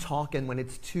you talk, and when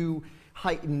it's too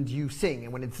heightened, you sing,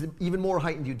 and when it's even more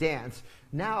heightened, you dance.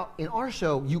 Now, in our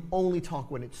show, you only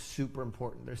talk when it's super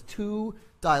important. There's 2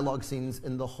 dialogue scenes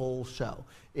in the whole show.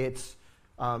 It's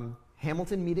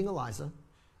Hamilton meeting Eliza,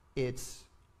 it's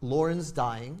Lawrence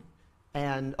dying,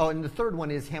 and the third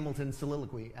one is Hamilton's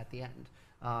soliloquy at the end.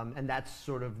 And that's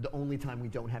sort of the only time we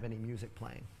don't have any music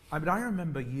playing. I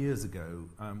remember years ago,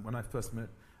 when I first met,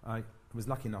 I was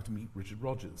lucky enough to meet Richard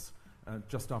Rodgers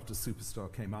just after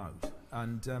Superstar came out.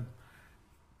 And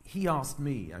he asked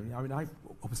me, I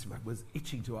obviously was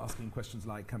itching to ask him questions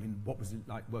like, what was it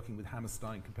like working with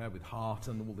Hammerstein compared with Hart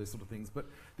and all those sort of things. But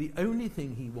the only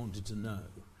thing he wanted to know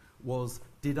was,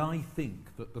 did I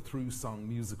think that the through-sung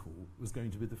musical was going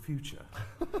to be the future?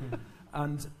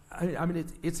 And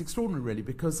it's extraordinary, really,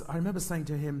 because I remember saying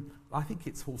to him, I think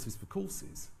it's horses for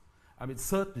courses.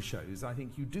 Certain shows, I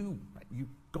think you've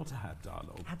got to have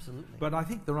dialogue. Absolutely. But I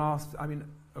think there are,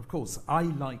 of course, I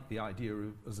like the idea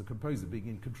of, as a composer, being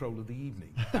in control of the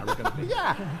evening.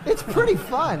 Yeah, it's pretty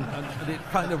fun. And it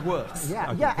kind of works.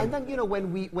 Yeah, and then,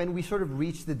 when we sort of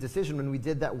reached the decision, when we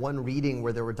did that one reading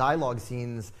where there were dialogue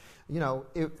scenes,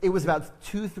 it was about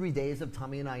 2-3 days of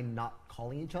Tommy and I not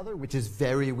calling each other, which is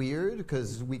very weird,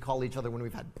 because we call each other when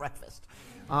we've had breakfast.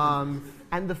 And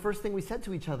the first thing we said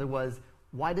to each other was,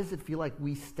 why does it feel like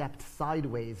we stepped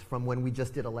sideways from when we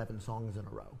just did 11 songs in a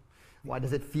row? Why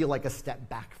does it feel like a step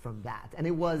back from that? And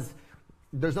it was,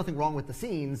 there's nothing wrong with the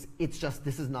scenes, it's just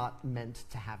this is not meant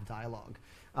to have dialogue.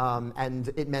 And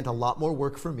it meant a lot more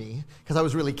work for me, because I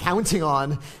was really counting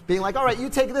on being like, all right, you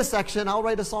take this section, I'll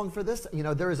write a song for this.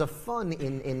 There is a fun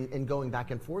in going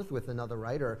back and forth with another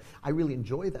writer. I really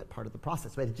enjoy that part of the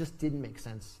process, but it just didn't make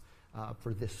sense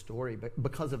for this story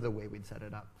because of the way we'd set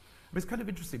it up. But it's kind of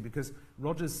interesting because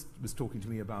Rogers was talking to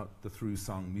me about the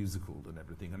through-sung musical and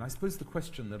everything, and I suppose the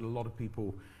question that a lot of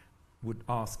people would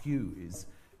ask you is,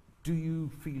 do you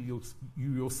feel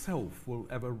you yourself will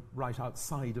ever write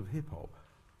outside of hip-hop?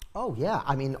 Oh yeah,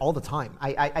 all the time.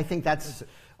 I think that's,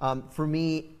 for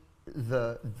me,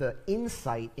 the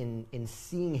insight in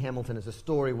seeing Hamilton as a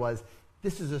story was,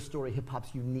 this is a story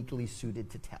hip-hop's uniquely suited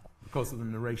to tell. Because of the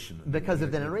narration. Because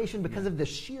of the narration, because of the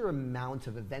sheer amount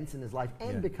of events in his life,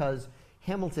 and because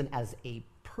Hamilton as a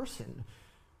person,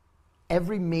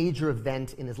 every major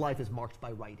event in his life is marked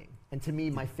by writing. And to me,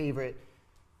 my favorite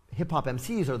hip-hop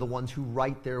MCs are the ones who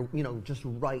write just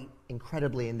write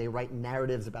incredibly, and they write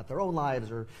narratives about their own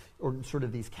lives or sort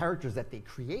of these characters that they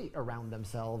create around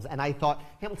themselves. And I thought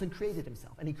Hamilton created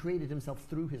himself, and he created himself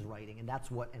through his writing, and that's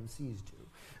what MCs do.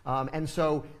 And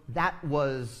so that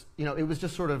was, it was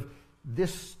just sort of,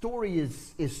 this story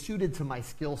is suited to my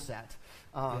skill set.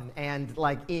 And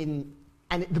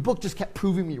the book just kept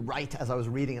proving me right as I was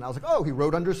reading, and I was like, oh, he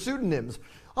wrote under pseudonyms.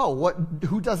 Oh,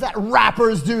 who does that?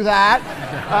 Rappers do that.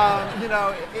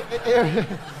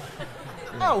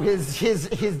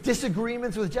 His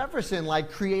disagreements with Jefferson,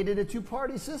 created a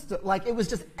 2-party system. It was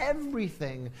just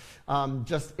everything.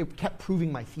 It kept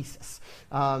proving my thesis.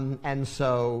 And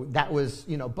so that was,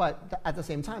 but at the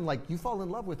same time, you fall in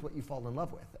love with what you fall in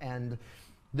love with. And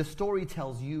the story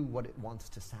tells you what it wants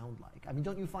to sound like.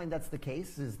 Don't you find that's the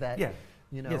case? Is that,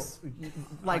 yes.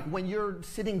 When you're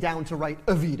sitting down to write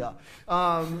Evita,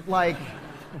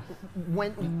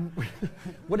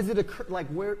 what does it occur,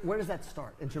 where does that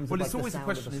start in terms of it's always the a sound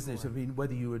question, of the isn't it, story?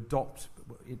 whether you adopt,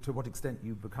 to what extent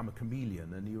you become a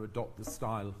chameleon and you adopt the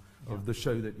style of the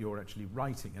show that you're actually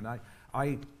writing. And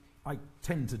I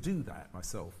tend to do that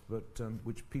myself, but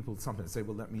which people sometimes say,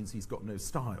 well, that means he's got no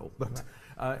style. But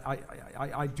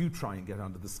I do try and get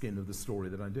under the skin of the story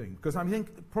that I'm doing. Because I think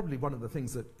probably one of the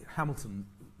things that Hamilton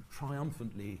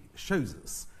triumphantly shows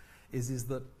us is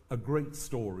that a great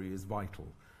story is vital.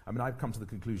 I've come to the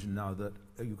conclusion now that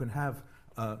you can have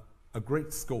a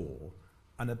great score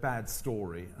and a bad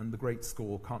story, and the great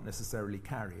score can't necessarily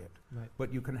carry it. Right.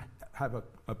 But you can have a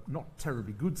not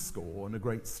terribly good score and a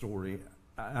great story,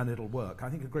 and it'll work. I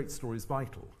think a great story is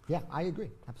vital. Yeah, I agree,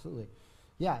 absolutely.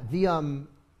 Yeah,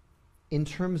 in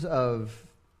terms of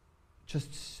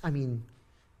just,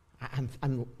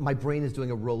 my brain is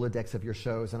doing a Rolodex of your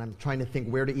shows, and I'm trying to think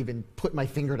where to even put my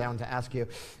finger down to ask you.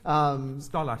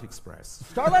 Starlight Express.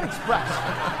 Starlight Express.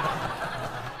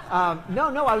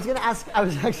 No, I was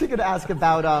actually going to ask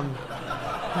about.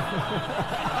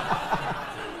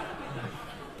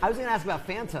 I was going to ask about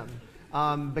Phantom.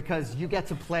 Because you get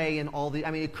to play in all the,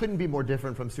 I mean, it couldn't be more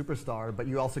different from Superstar, but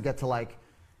you also get to like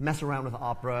mess around with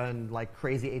opera and like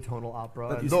crazy atonal opera.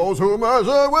 And those who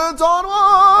measure with on one.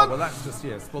 Oh, well, that's just,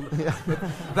 yes. Well,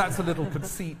 that's a little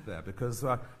conceit there, because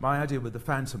my idea with the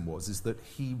Phantom is that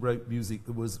he wrote music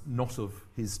that was not of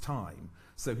his time.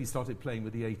 So he started playing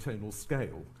with the atonal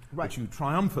scale, which you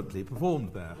triumphantly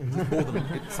performed there. More than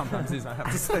it sometimes is, I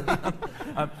have to say.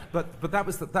 But that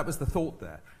was the thought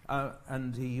there.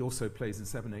 And he also plays in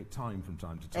 7/8 time from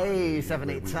time to time. Hey,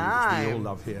 7/8 time. We all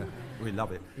love here. We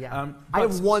love it. Yeah. I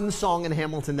have one song in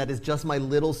Hamilton that is just my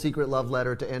little secret love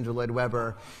letter to Andrew Lloyd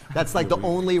Webber. That's like the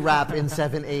only rap in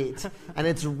 7/8. And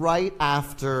it's right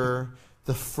after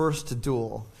the first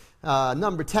duel.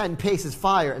 Number 10 paces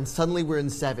fire, and suddenly we're in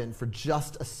 7 for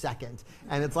just a second.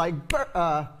 And it's like,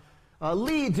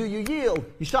 Lee, do you yield?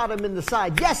 You shot him in the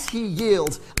side. Yes, he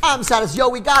yields. I'm satisfied. Yo,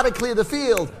 we gotta clear the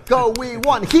field. Go, we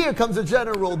won. Here comes a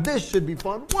general. This should be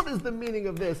fun. What is the meaning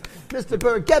of this? Mr.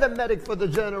 Bird, get a medic for the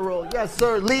general. Yes,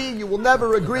 sir. Lee, you will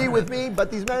never agree with me, but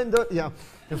these men do. Yeah,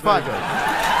 it's fine.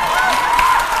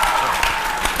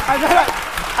 And then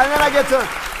I get to.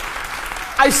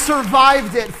 I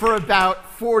survived it for about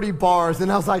 40 bars,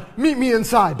 and I was like, meet me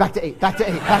inside. Back to 8, back to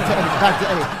 8, back to 8, back to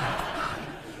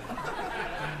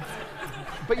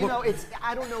 8. But you know,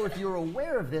 I don't know if you're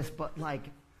aware of this, but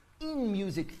like in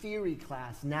music theory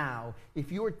class now,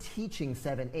 if you're teaching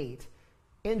 7/8,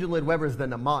 Andrew Lloyd Webber is the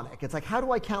mnemonic. It's like, how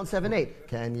do I count 7/8?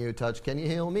 Can you touch, can you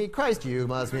heal me? Christ, you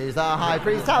must be the high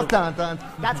priest. Dun, dun, dun.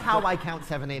 That's how I count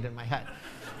 7/8 in my head.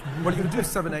 Well, you can do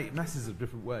 7/8 masses of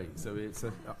different ways. So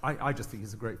I just think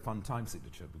it's a great fun time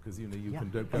signature, because you can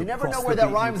go. You never know where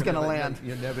that rhyme's going to land.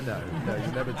 You never know. No,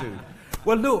 you never do.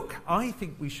 Well, look, I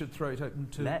think we should throw it open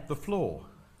to the floor.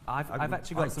 I've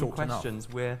actually got some questions.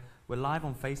 We're live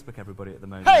on Facebook, everybody, at the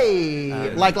moment.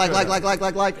 Hey, like,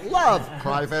 love,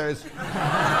 cry face.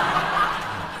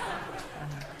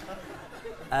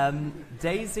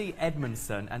 Daisy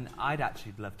Edmondson, and I'd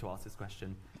actually love to ask this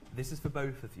question. This is for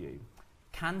both of you.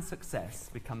 Can success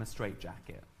become a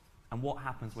straitjacket? And what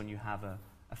happens when you have a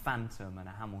Phantom and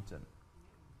a Hamilton?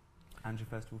 Andrew,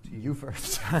 first of all, to you. You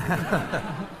first.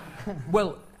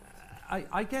 Well,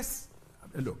 I guess,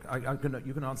 look,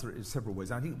 you can answer it in several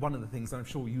ways. I think one of the things, I'm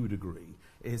sure you would agree,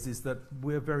 is that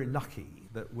we're very lucky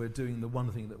that we're doing the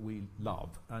one thing that we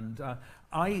love. And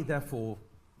I, therefore,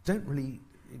 don't really,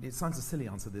 it sounds a silly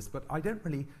answer this, but I don't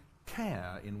really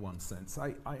care in one sense.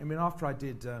 I mean, after I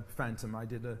did Phantom, I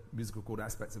did a musical called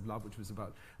Aspects of Love, which was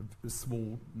about a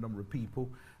small number of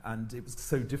people, and it was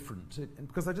so different,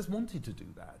 because I just wanted to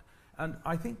do that. And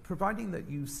I think providing that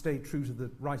you stay true to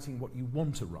the writing what you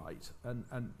want to write, and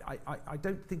I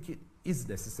don't think it is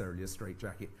necessarily a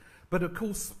straitjacket, but of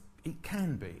course it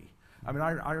can be. I mean,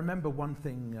 I remember one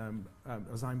thing,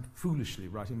 as I'm foolishly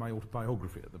writing my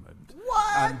autobiography at the moment.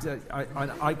 What? And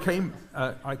I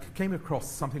came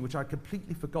across something which I'd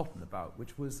completely forgotten about,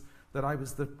 which was that I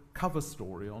was the cover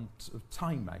story on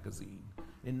Time magazine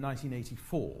in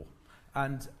 1984.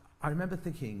 And I remember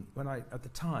thinking, at the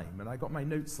time, and I got my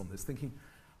notes on this, thinking,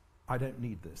 I don't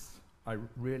need this. I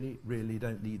really, really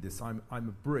don't need this. I'm a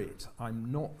Brit.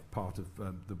 I'm not part of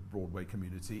the Broadway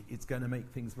community. It's going to make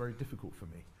things very difficult for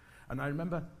me. And I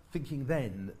remember thinking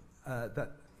then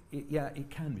that, it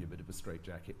can be a bit of a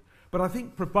straitjacket. But I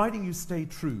think providing you stay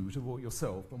true to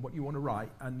yourself and what you want to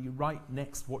write, and you write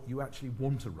next what you actually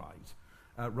want to write,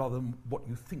 rather than what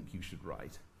you think you should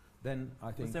write, then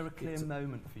I think... Was there a clear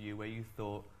moment for you where you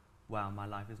thought, wow, my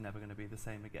life is never going to be the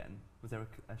same again? Was there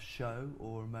a show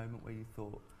or a moment where you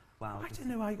thought, wow... I don't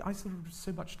know, I sort of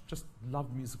so much just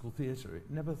love musical theatre. It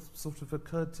never sort of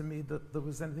occurred to me that there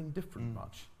was anything different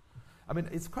much. I mean,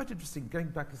 it's quite interesting, going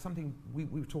back to something we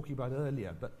were talking about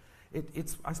earlier, but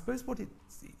it's I suppose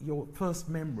your first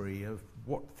memory of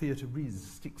what theatre is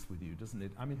sticks with you, doesn't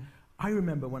it? I mean, I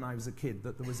remember when I was a kid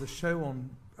that there was a show on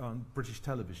British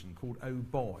television called Oh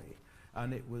Boy,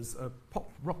 and it was a pop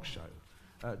rock show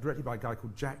directed by a guy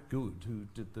called Jack Good, who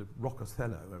did the Rock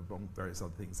Othello, among various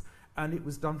other things. And it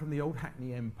was done from the old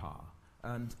Hackney Empire,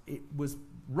 and it was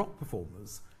rock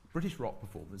performers, British rock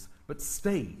performers, but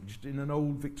staged in an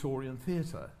old Victorian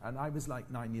theatre. And I was like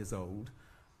 9 years old,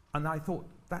 and I thought,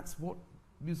 that's what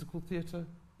musical theatre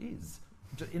is.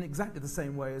 In exactly the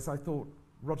same way as I thought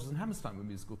Rodgers and Hammerstein were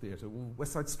musical theatre, or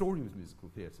West Side Story was musical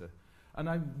theatre.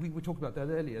 And we were talking about that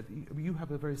earlier. You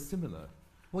have a very similar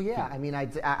Well, yeah. I mean,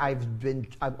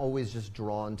 I'm always just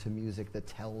drawn to music that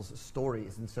tells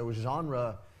stories, and so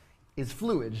genre is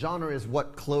fluid. Genre is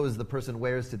what clothes the person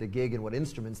wears to the gig and what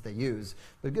instruments they use.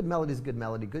 But a good melody is a good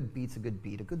melody, good beat's a good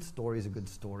beat, a good story is a good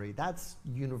story. That's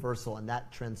universal and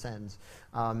that transcends.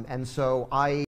 And so